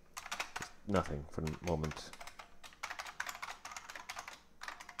 Nothing for the moment.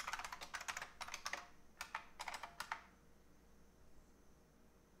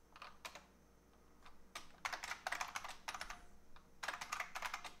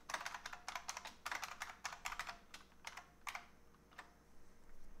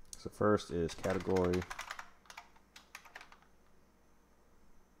 So first is category.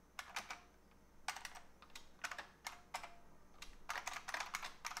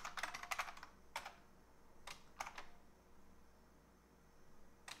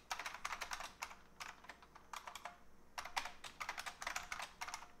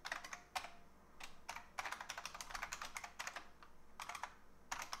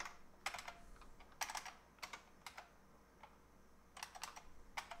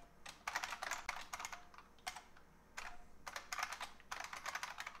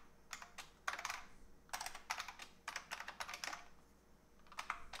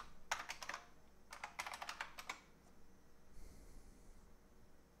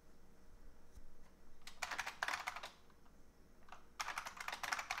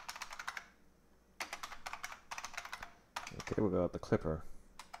 Okay, we'll go with the clipper.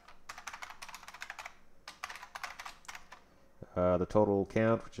 The total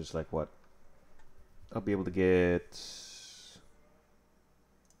count, which is like what? I'll be able to get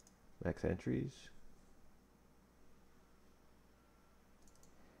max entries.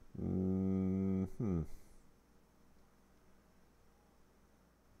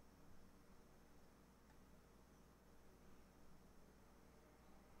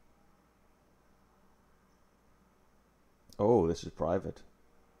 Oh, this is private.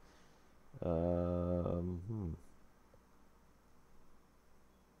 Hmm.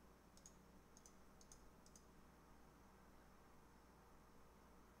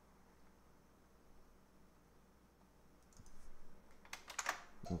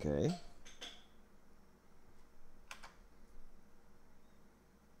 Okay.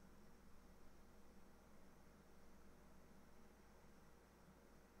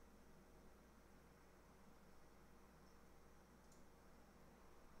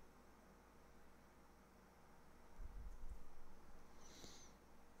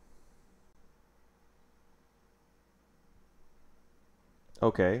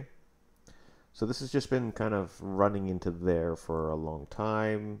 Okay. So this has just been kind of running into there for a long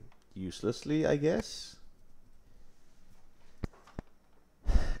time, uselessly, I guess.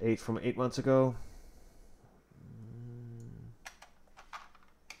 8 months ago.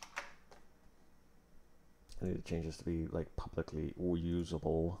 I need to change this to be like publicly or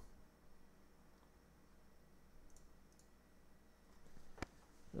usable.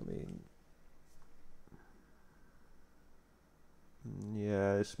 I mean,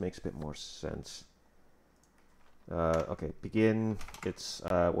 yeah, this makes a bit more sense. Okay, begin. It's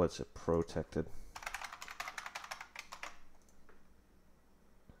what's it? Protected.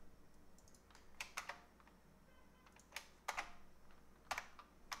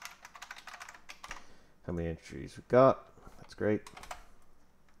 How many entries we got? That's great.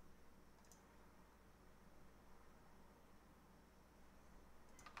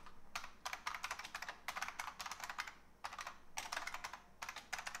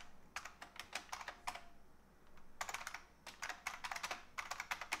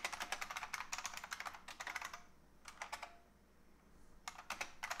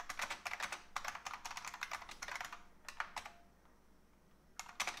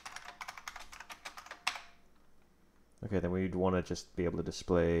 Okay, then we'd want to just be able to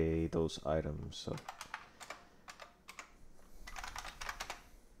display those items. So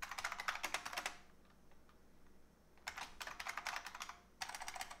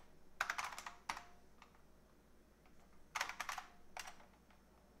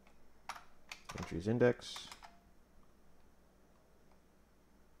entries index.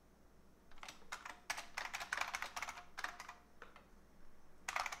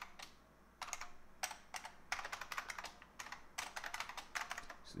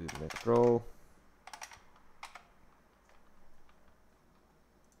 So the next row.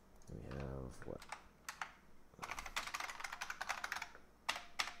 We have what?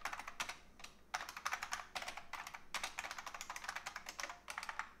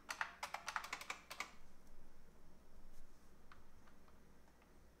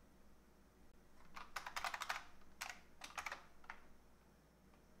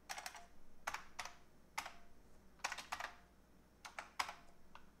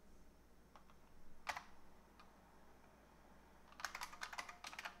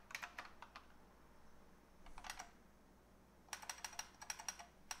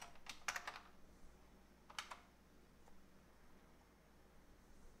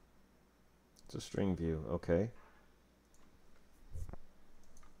 It's a string view. Okay.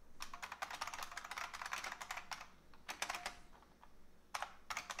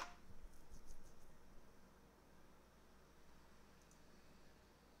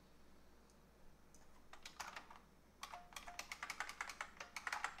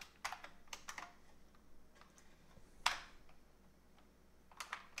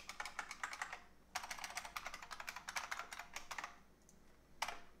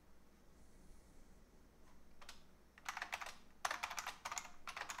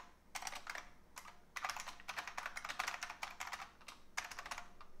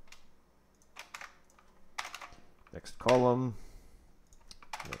 Next column.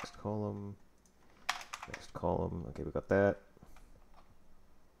 Next column. Next column. Okay, we got that.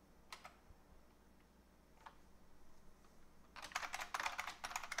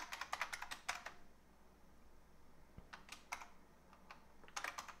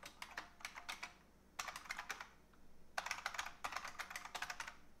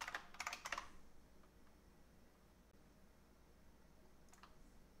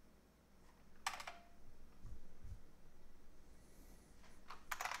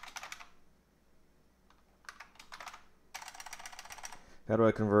 How do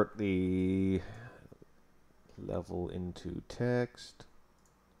I convert the level into text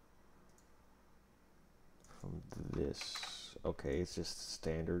from this? Okay, it's just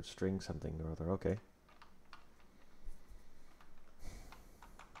standard string something or other. Okay.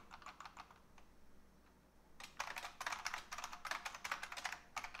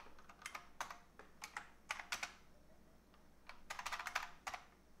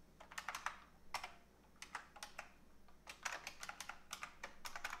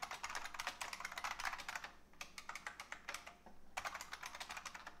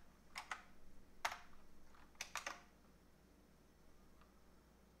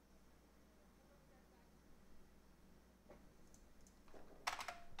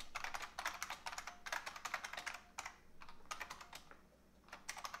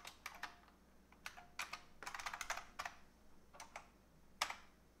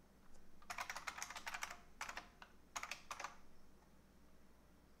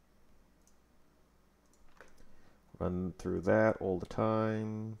 run through that all the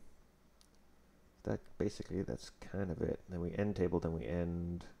time. That's kind of it. Then we end table, then we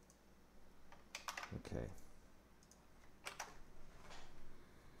end. Okay.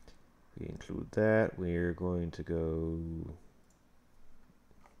 We include that. We're going to go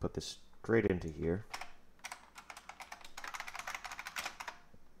put this straight into here.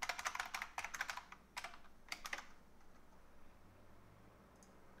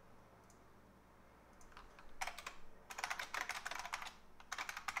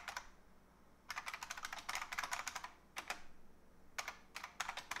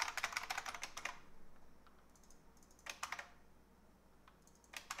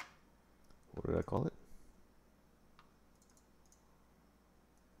 What did I call it?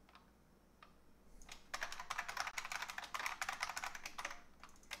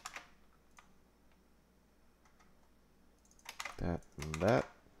 That and that.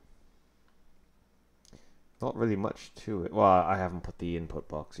 Not really much to it. Well, I haven't put the input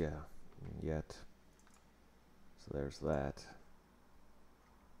box yet. So there's that.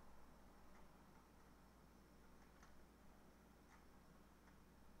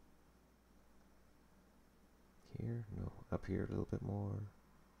 Here? No. Up here a little bit more.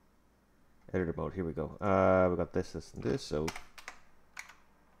 Editor mode. Here we go. We got this, this, and this. So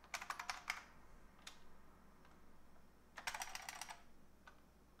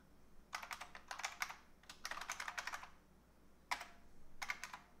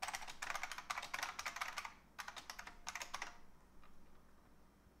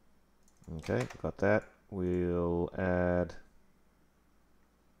okay, got that. We'll add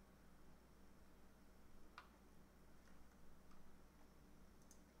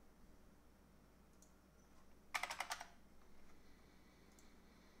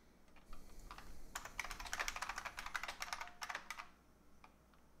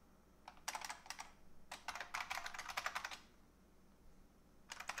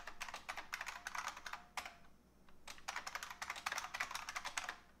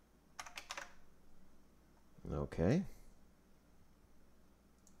okay.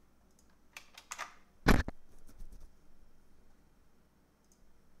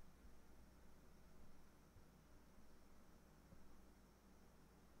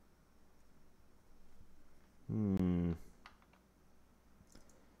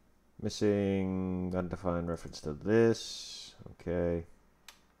 Missing undefined reference to this. Okay.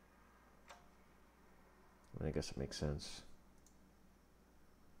 I guess it makes sense.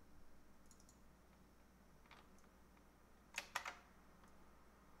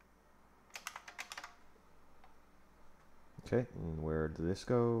 Okay, and where did this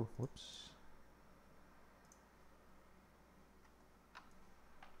go? Whoops.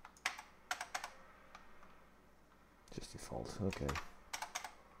 Just default, okay.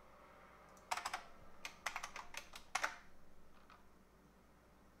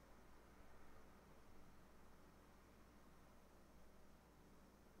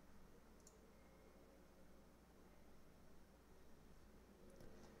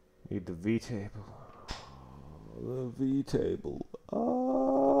 Need the V table. Oh, the V table.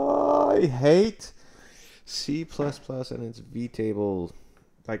 Oh, I hate C++ and its V table.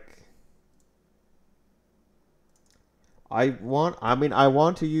 Like, I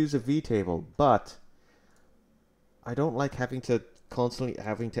want to use a V table, but I don't like constantly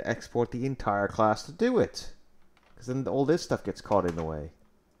having to export the entire class to do it, because then all this stuff gets caught in the way.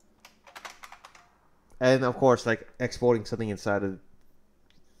 And of course, like exporting something inside of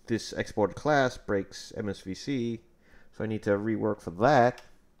this exported class breaks MSVC, so I need to rework for that.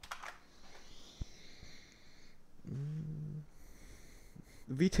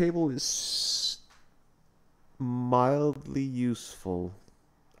 VTable is mildly useful.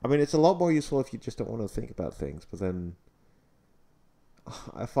 I mean, it's a lot more useful if you just don't want to think about things, but then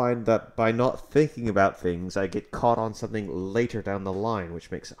I find that by not thinking about things, I get caught on something later down the line,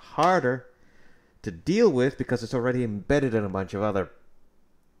 which makes it harder to deal with because it's already embedded in a bunch of other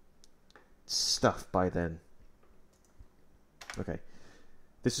stuff by then. Okay.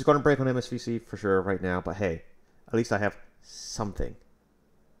 This is going to break on MSVC for sure right now, but hey, at least I have something.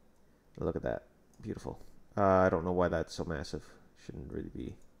 Look at that. Beautiful. I don't know why that's so massive. Shouldn't really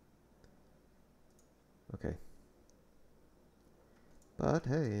be. Okay. But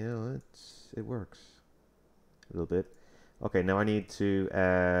hey, you know, it works. A little bit. Okay, now I need to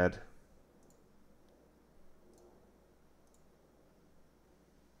add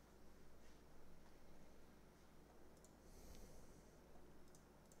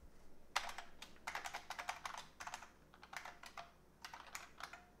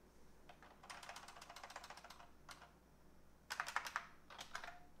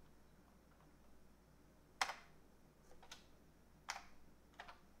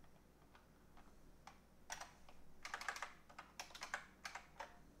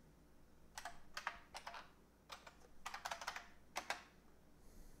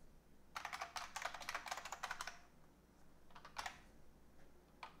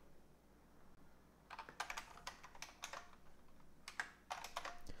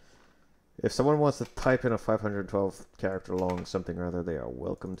If someone wants to type in a 512 character long something or other, they are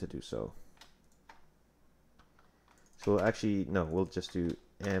welcome to do so. So we'll actually, no, we'll just do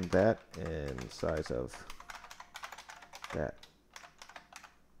that and size of that.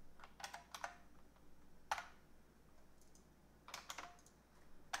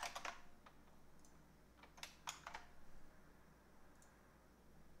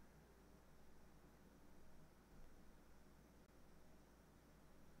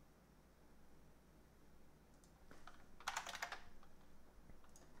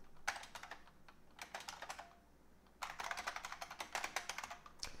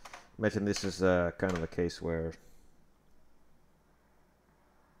 Imagine this is kind of a case where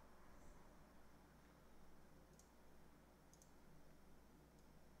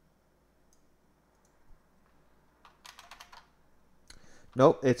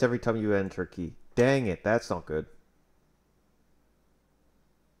nope, it's every time you enter a key. Dang it, that's not good.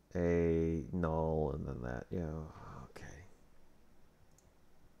 A null and then that, yeah, okay.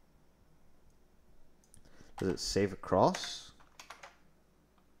 Does it save across?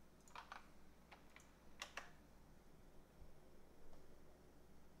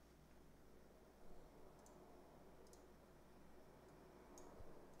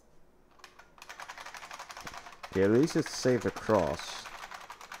 Yeah, at least it's saved across.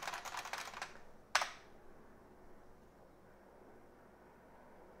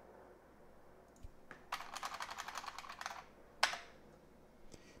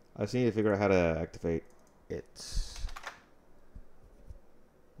 I just need to figure out how to activate it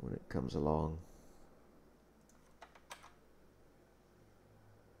when it comes along.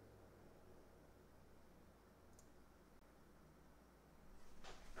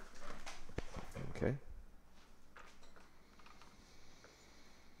 Okay.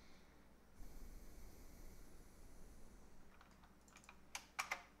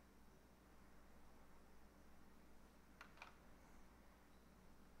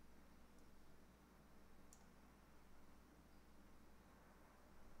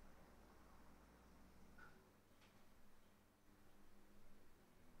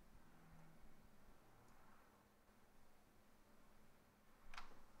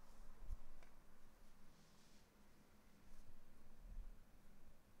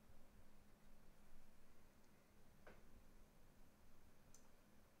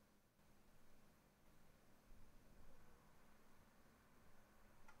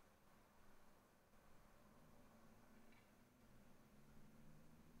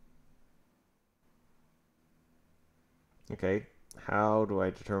 Okay, how do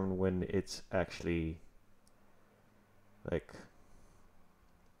I determine when it's actually like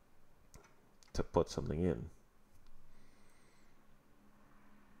to put something in?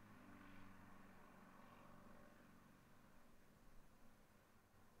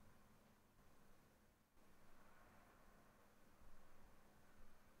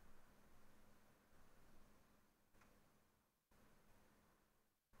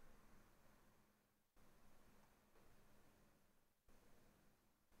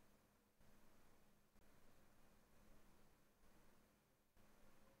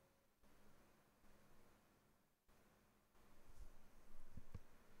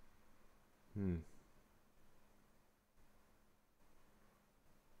 Hmm.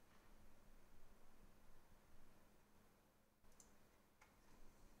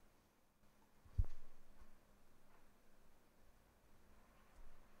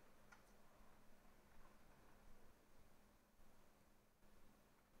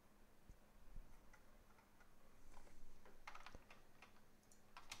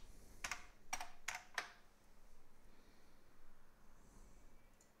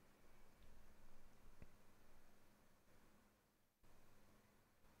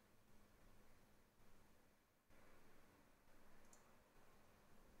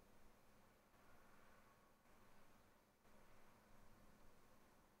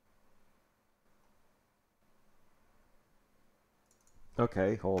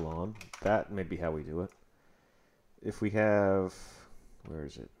 Okay, hold on. That may be how we do it. If we have, where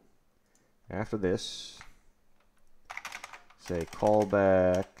is it? After this, say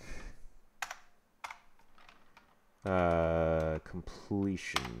callback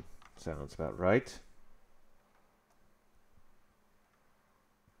completion. Sounds about right.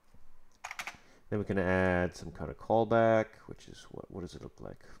 Then we can add some kind of callback, which is what does it look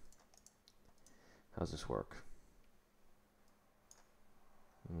like? How's this work?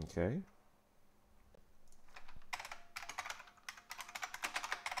 Okay.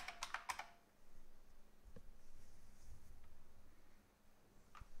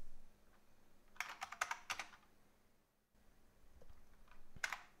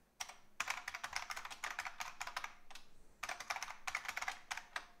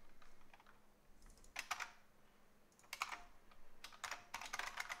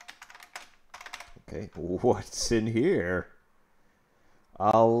 Okay, what's in here?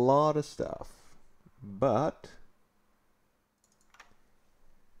 A lot of stuff, but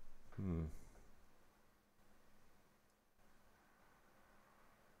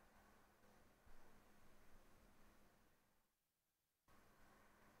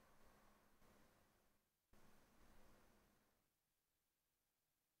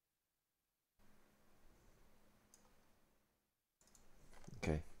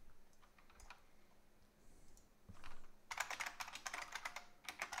okay.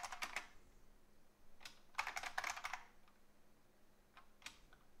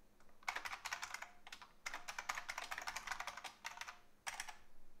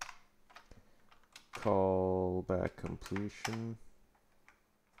 Callback completion.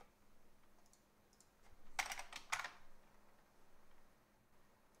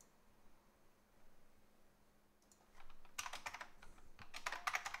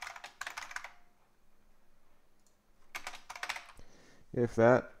 If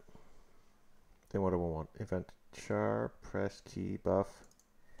that, then what do I want? Event char, press key, buff.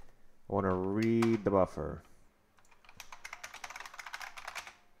 I want to read the buffer.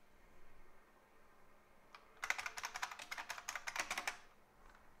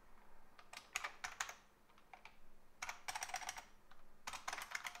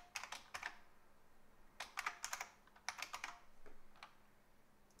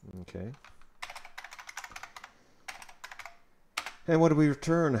 Okay. And what do we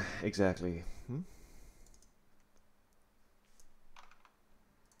return exactly?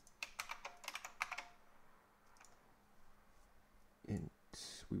 Int,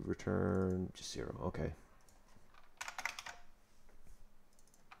 we return just 0. Okay.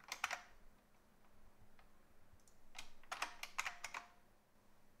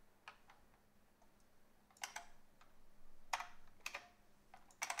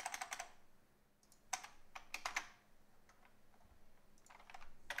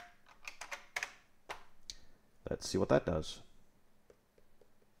 Let's see what that does.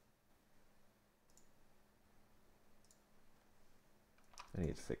 I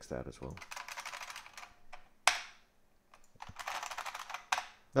need to fix that as well.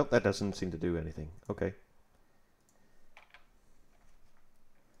 Nope, that doesn't seem to do anything. Okay.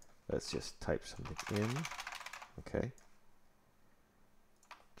 Let's just type something in. Okay.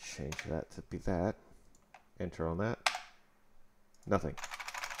 Change that to be that. Enter on that. Nothing.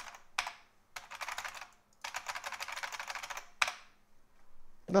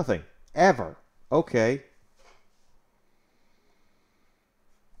 Nothing. Ever. Okay.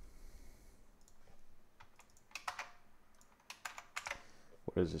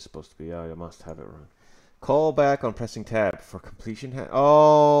 What is this supposed to be? Oh, I must have it wrong. Call back on pressing tab for completion.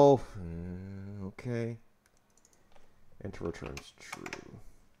 Oh, okay. Enter returns true.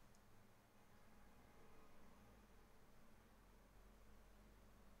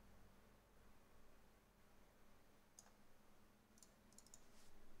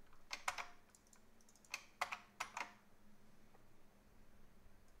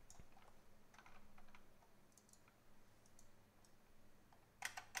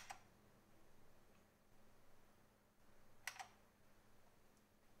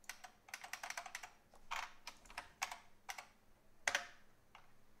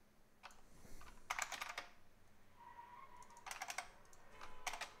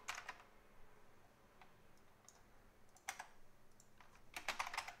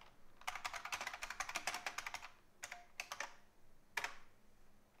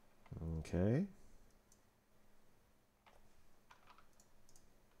 Okay.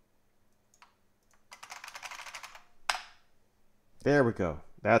 There we go.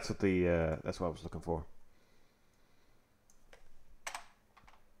 That's what that's what I was looking for.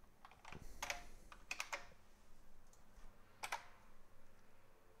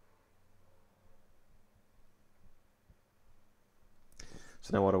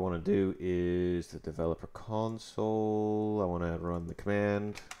 So now what I want to do is the developer console. I want to run the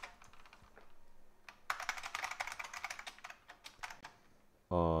command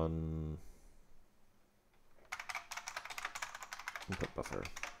on input buffer.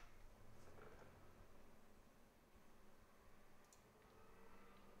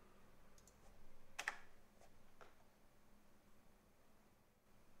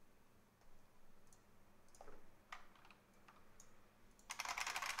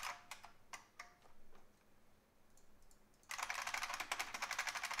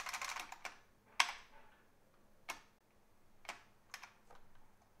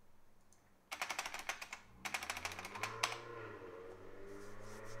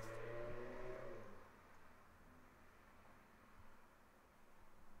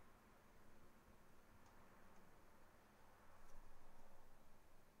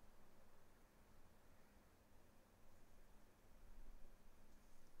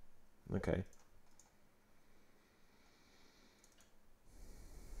 Okay.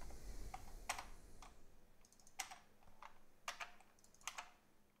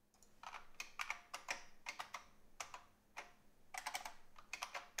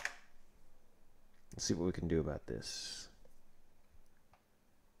 Let's see what we can do about this.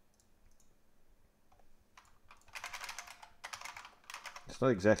 It's not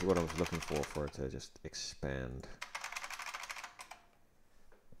exactly what I was looking for it to just expand.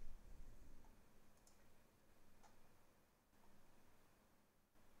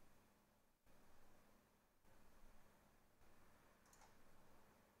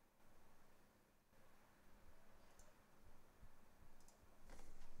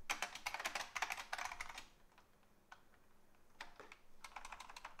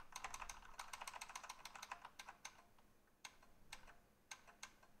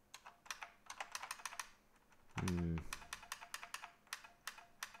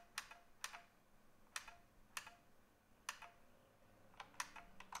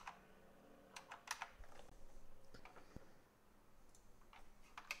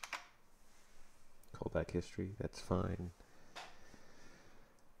 Callback history, that's fine.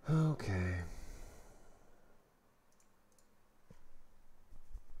 Okay.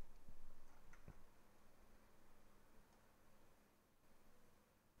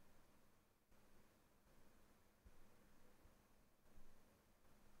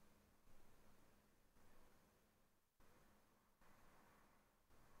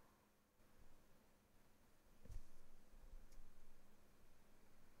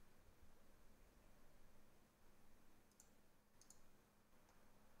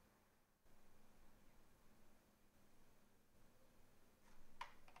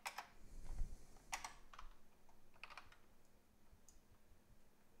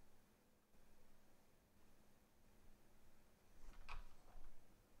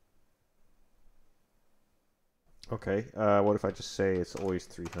 Okay, what if I just say it's always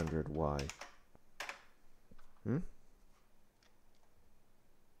 300? Why? Hmm?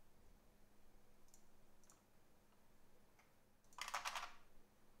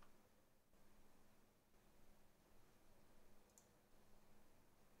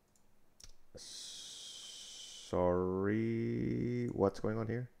 Sorry, what's going on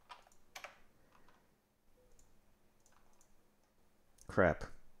here? Crap.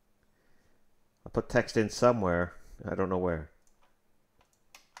 I put text in somewhere. I don't know where.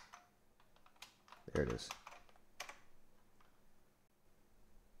 There it is.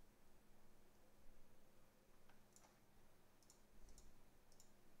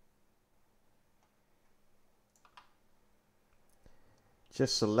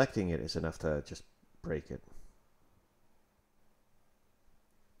 Just selecting it is enough to just break it.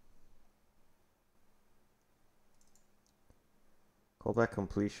 Callback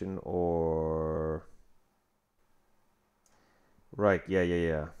completion or... Right,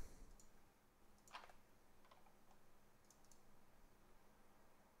 yeah.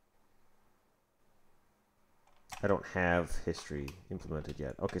 I don't have history implemented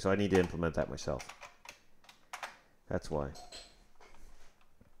yet. Okay, so I need to implement that myself. That's why.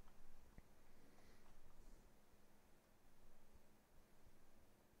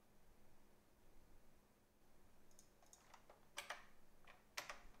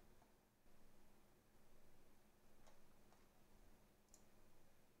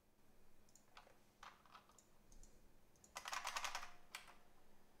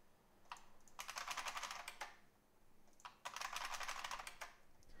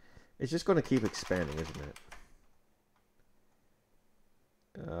 It's just going to keep expanding, isn't it?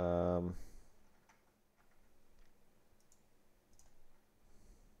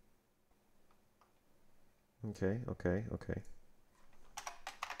 Okay.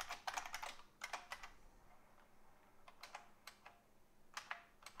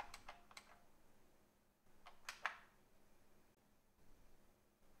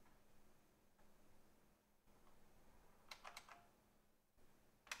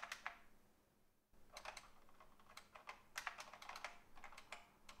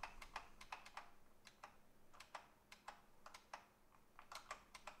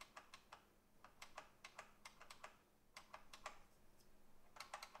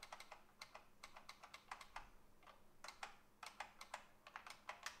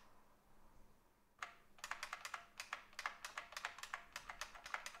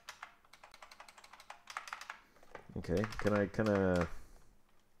 Okay, can I kind of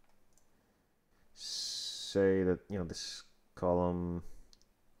say that, you know, this column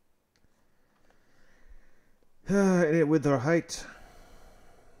with our height,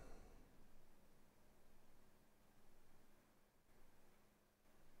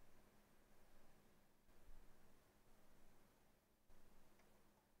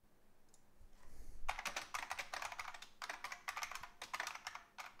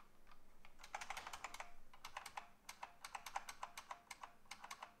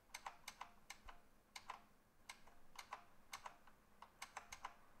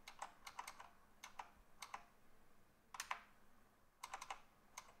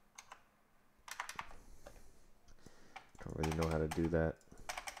 really know how to do that.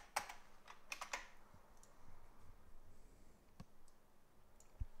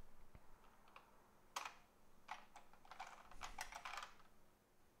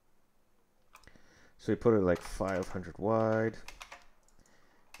 So we put it like 500 wide,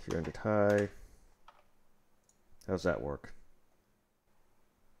 300 high. How's that work?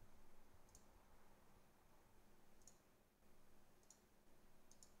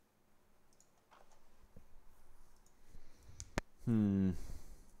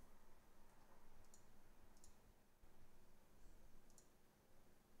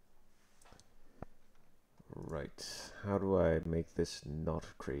 Right. How do I make this not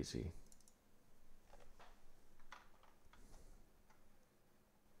crazy?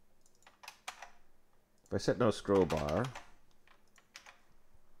 If I set no scroll bar,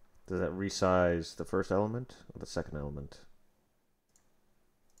 does that resize the first element or the second element?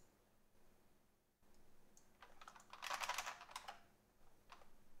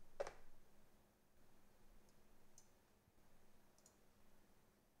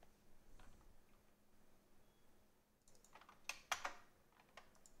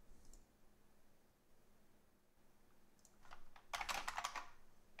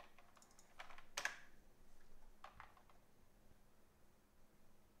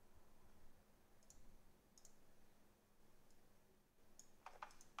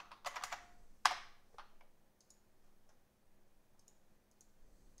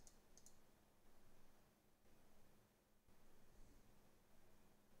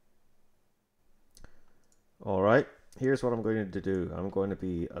 All right, here's what I'm going to do. I'm going to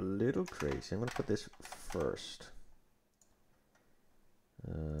be a little crazy. I'm going to put this first.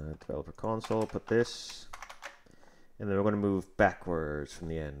 Developer console, put this, and then we're going to move backwards from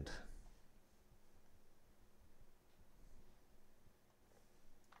the end.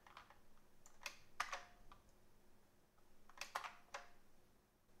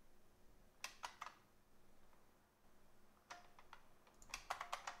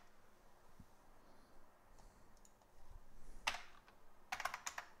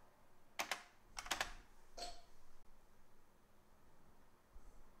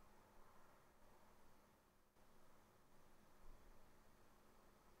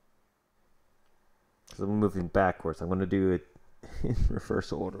 Because I'm moving backwards, I'm going to do it in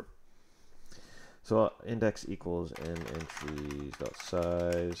reverse order. So index equals n entries dot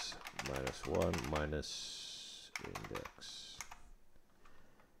size minus 1 minus index.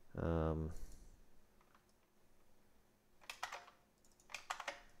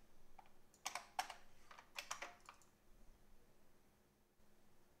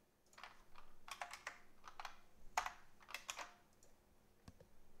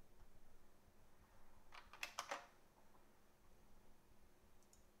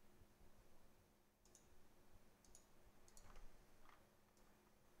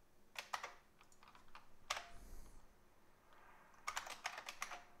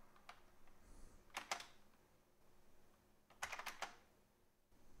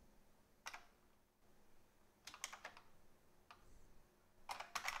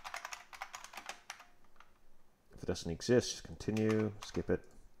 If it doesn't exist, just continue, skip it.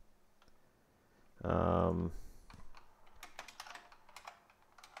 I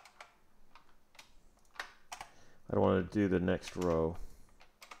don't want to do the next row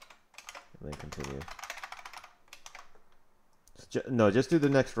and then continue. No, just do the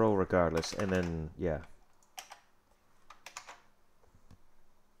next row regardless, and then, yeah.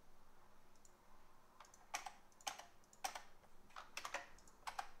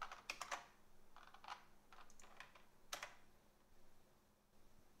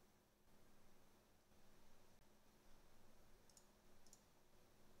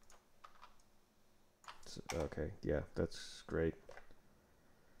 Okay, yeah, that's great.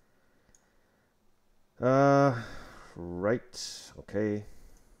 Right, okay.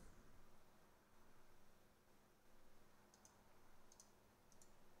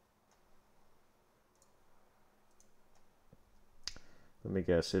 Let me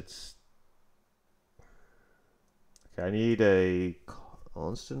guess, it's... Okay, I need a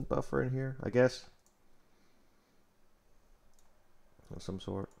constant buffer in here, I guess. Of some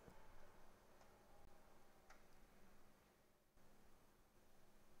sort.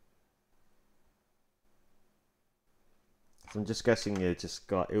 So I'm just guessing it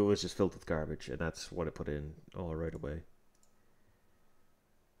was just filled with garbage, and that's what it put in all right away.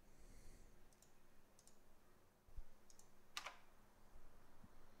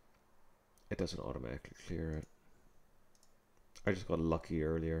 It doesn't automatically clear it. I just got lucky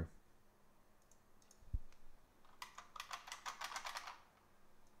earlier.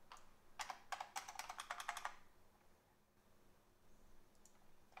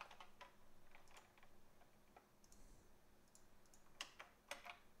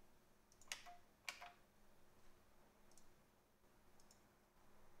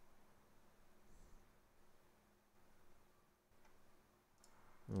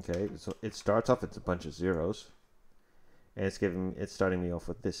 Okay, so it starts off with a bunch of zeros, and it's starting me off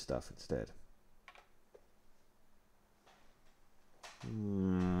with this stuff instead.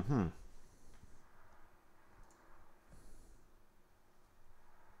 Mm-hmm.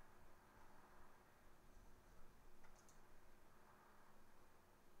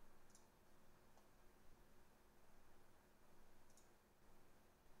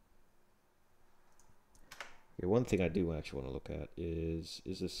 Okay, one thing I do actually want to look at is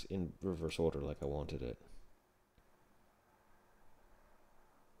this in reverse order like I wanted it?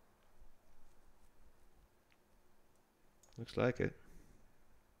 Looks like it.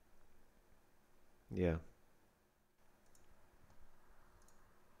 Yeah.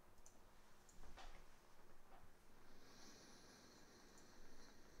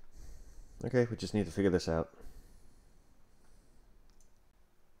 Okay, we just need to figure this out.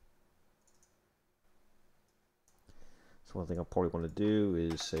 So one thing I'll probably want to do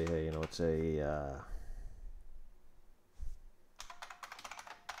is say, hey, you know, it's a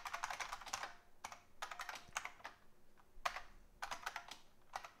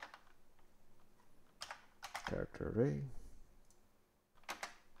character array,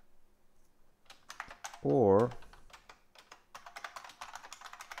 or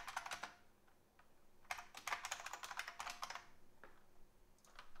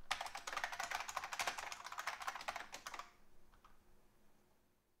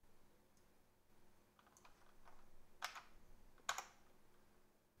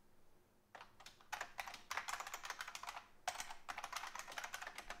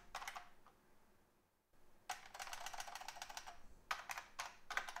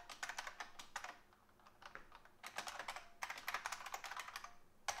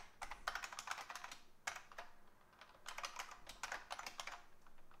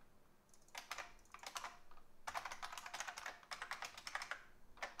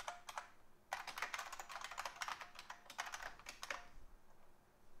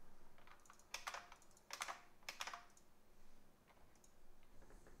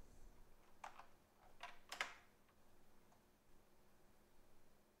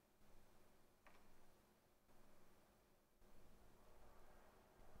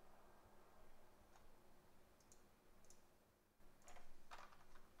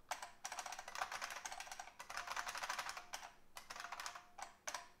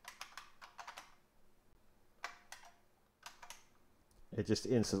it just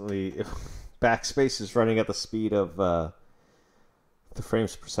instantly backspace is running at the speed of the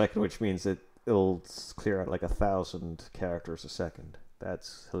frames per second, which means it'll clear out like 1,000 characters a second.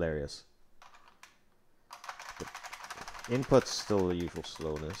 That's hilarious. But input's still the usual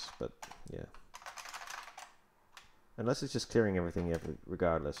slowness, but yeah. Unless it's just clearing everything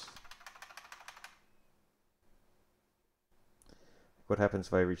regardless. What happens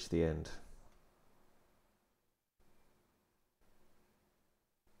if I reach the end?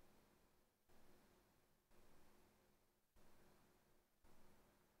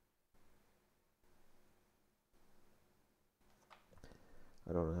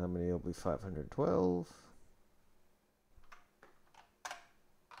 I don't know how many it'll be. 512.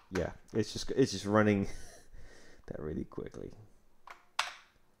 Yeah, it's just running that really quickly.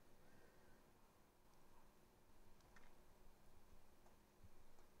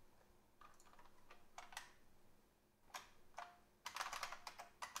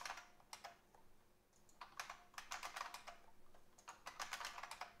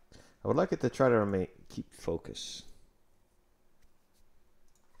 I would like it to try to keep focus.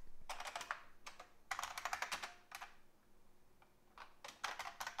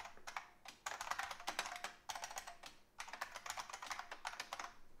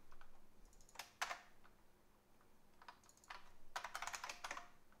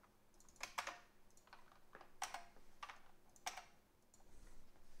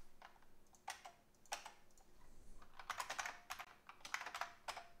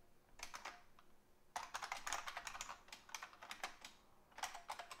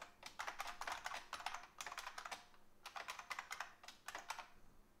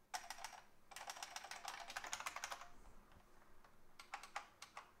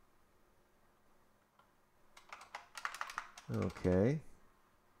 Okay.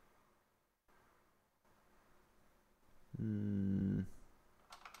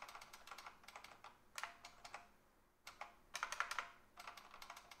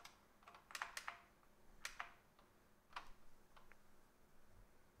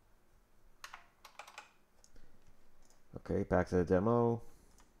 Okay, back to the demo.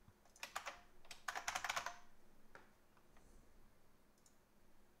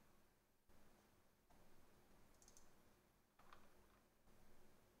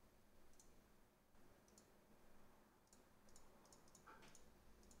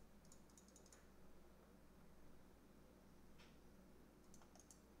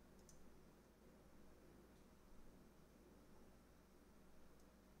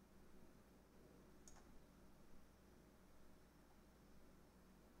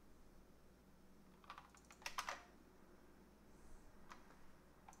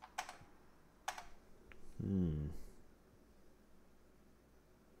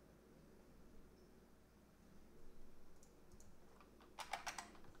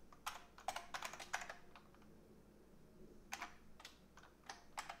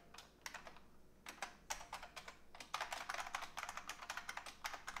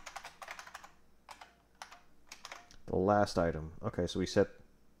 The last item. Okay, so we set...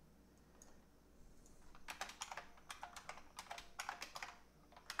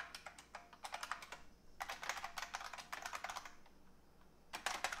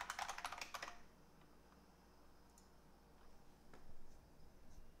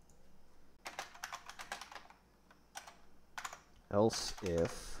 else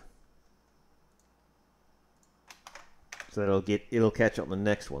if, so that it'll catch on the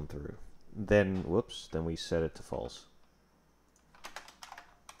next one through. Then whoops, then we set it to false.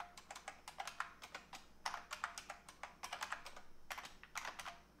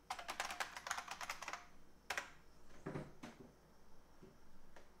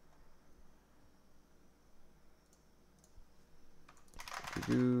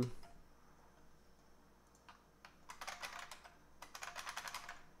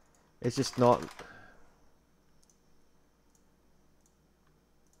 It's just not...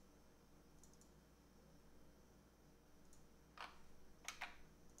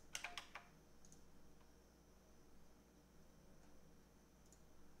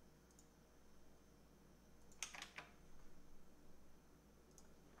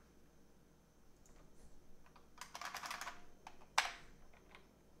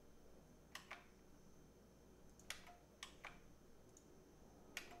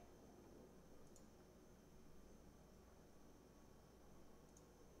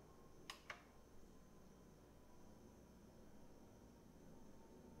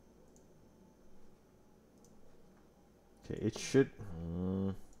 Okay, it should...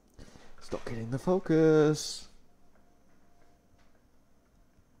 it's not getting the focus.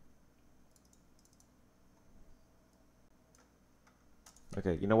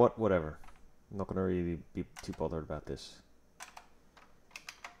 Okay, you know what? Whatever. I'm not gonna really be too bothered about this.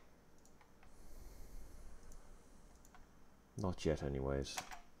 Not yet, anyways.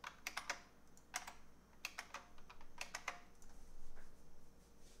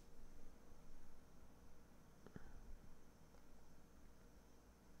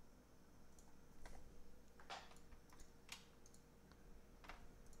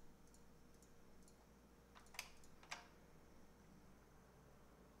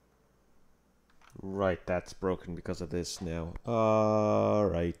 Right, that's broken because of this now.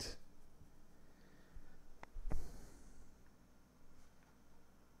 Right.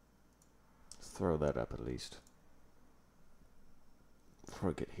 Let's throw that up at least. Before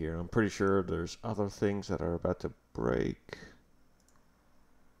I get here, I'm pretty sure there's other things that are about to break.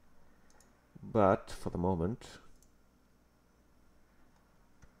 But, for the moment...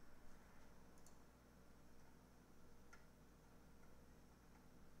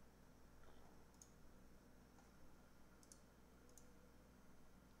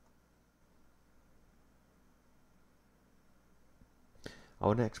 I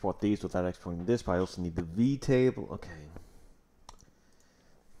want to export these without exporting this, but I also need the V table. Okay.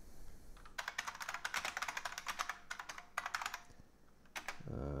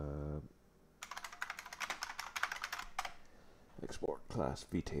 Export class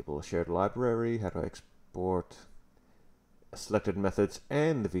V table, a shared library. How do I export selected methods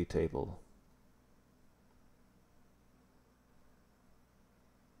and the V table?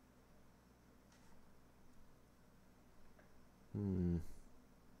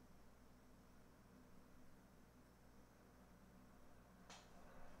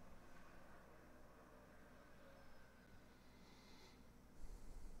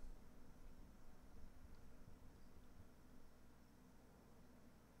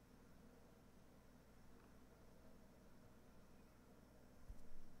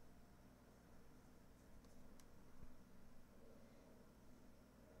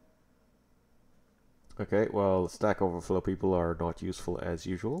 Okay, well, Stack Overflow people are not useful as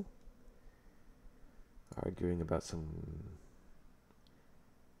usual. Arguing about some...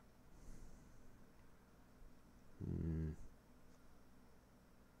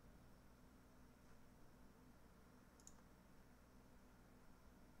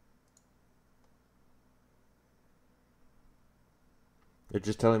 They're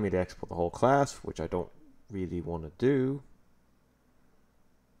just telling me to export the whole class, which I don't really want to do.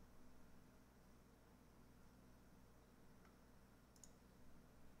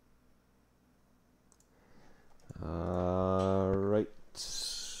 Right.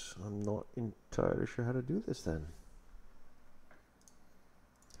 I'm not entirely sure how to do this then.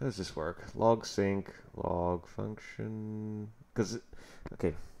 How does this work? Log sync, log function. Because,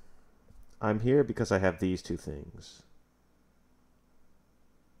 okay. I'm here because I have these two things.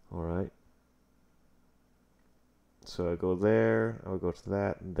 Alright. So I go there, I'll go to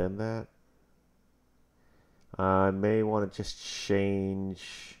that, and then that. I may want to just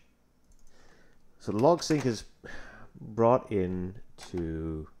change... So the log sync is brought in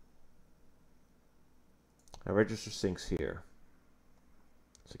to our register syncs here.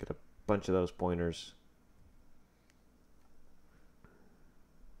 So get a bunch of those pointers.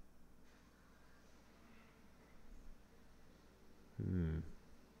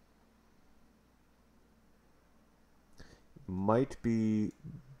 Might be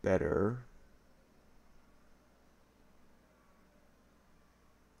better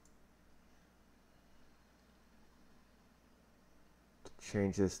to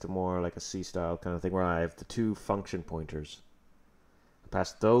change this to more like a C style kind of thing where I have the two function pointers.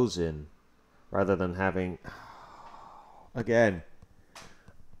 Pass those in rather than having, again,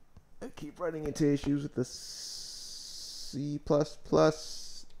 I keep running into issues with the C++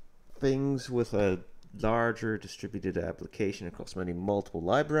 things with a larger distributed application across multiple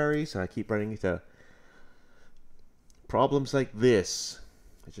libraries. I keep running into problems like this.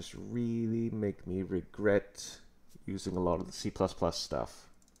 It just really make me regret using a lot of the C++ stuff.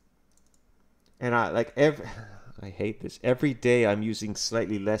 And I hate this. Every day I'm using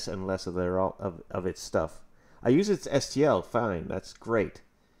slightly less and less of its stuff. I use its STL, fine, that's great.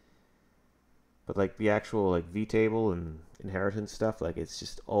 But like the actual like vtable and inheritance stuff, like it's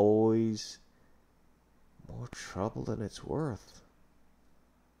just always more trouble than it's worth.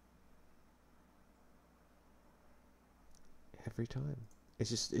 Every time. It's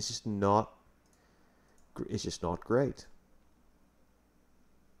just not great.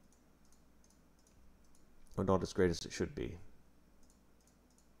 Or not as great as it should be.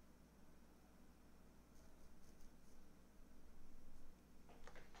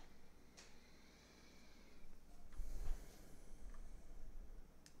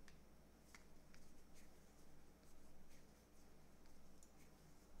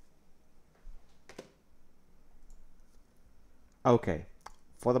 Okay,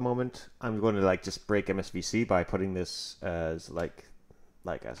 for the moment, I'm going to like just break MSVC by putting this as like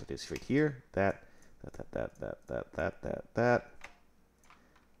as it is right here. That.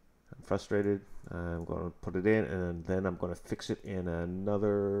 I'm frustrated. I'm going to put it in, and then I'm going to fix it in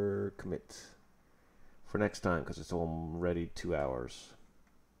another commit for next time because it's already 2 hours.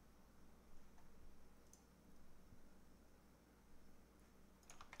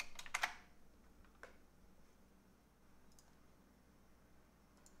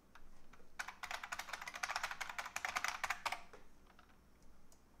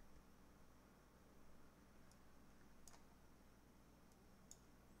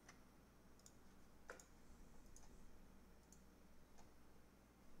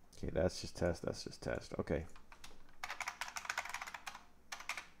 Okay, that's just test. That's just test. Okay.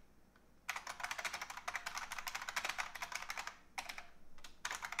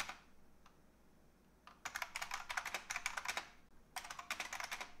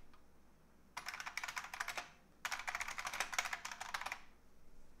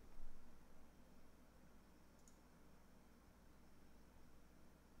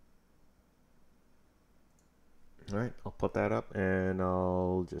 All right, I'll put that up and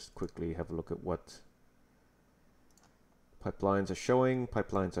I'll just quickly have a look at what pipelines are showing.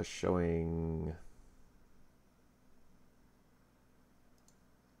 Pipelines are showing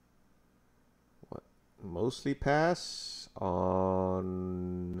what? Mostly pass.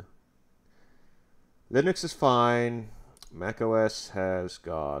 On Linux is fine. Mac OS has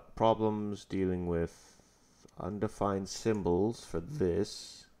got problems dealing with undefined symbols for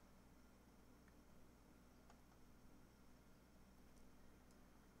this.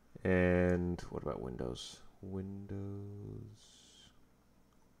 And what about Windows? Windows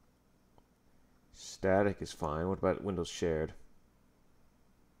static is fine. What about Windows shared?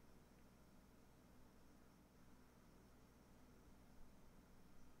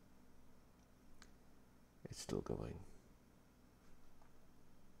 It's still going.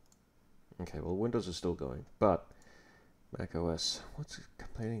 Okay, well, Windows is still going, but Mac OS, what's it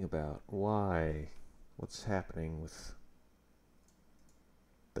complaining about? Why? What's happening with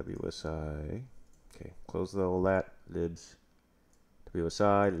WSI? Okay, close all that. Libs.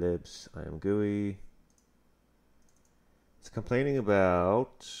 WSI, libs, ImGui. It's complaining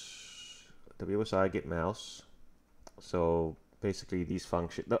about WSI get mouse. So basically these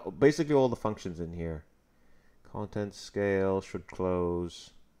functions, basically all the functions in here. Content scale should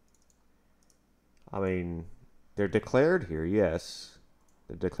close. I mean, they're declared here, yes.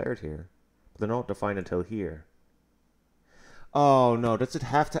 They're declared here. But they're not defined until here. Oh no, does it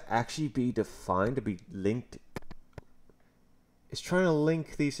have to actually be defined to be linked? It's trying to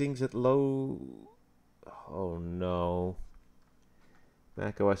link these things at low... Oh no.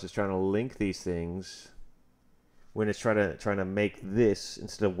 Mac OS is trying to link these things when it's trying to make this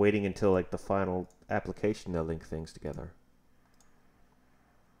instead of waiting until like the final application to link things together.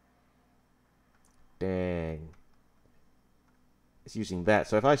 Dang. It's using that.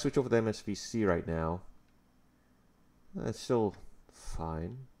 So if I switch over to MSVC right now, that's still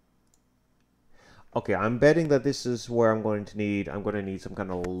fine. Okay, I'm betting that this is where I'm going to need some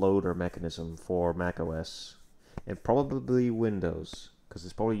kind of loader mechanism for macOS and probably Windows, because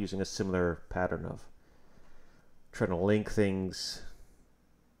it's probably using a similar pattern of trying to link things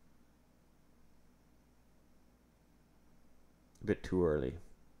a bit too early.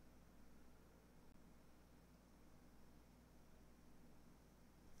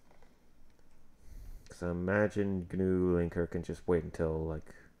 Because I imagine GNU linker can just wait until like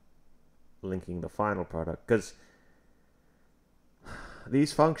linking the final product, because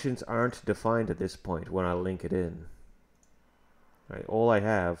these functions aren't defined at this point when I link it in. Right, all I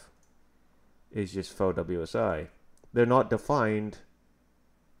have is just foeWSI. They're not defined,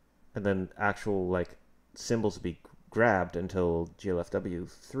 and then actual like symbols be grabbed until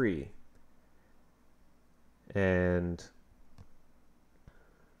GLFW3. And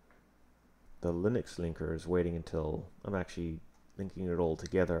the Linux linker is waiting until I'm actually linking it all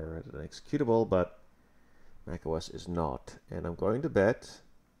together as an executable, but macOS is not. And I'm going to bet,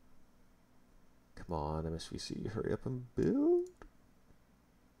 come on MSVC, hurry up and build.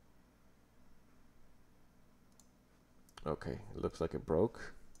 Okay, it looks like it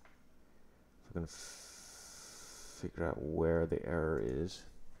broke. I'm going to figure out where the error is.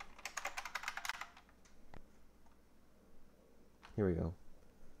 Here we go.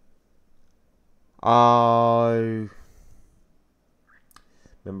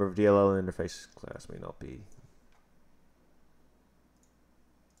 Member of DLL interface class may not be.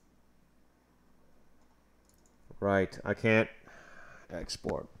 Right, I can't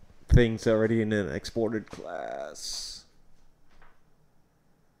export things already in an exported class.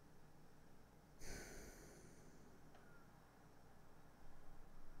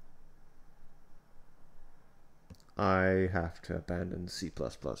 I have to abandon C++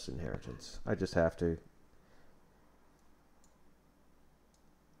 inheritance. I just have to.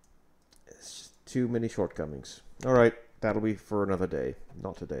 It's just too many shortcomings. All right, that'll be for another day,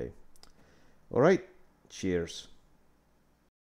 not today. All right, cheers.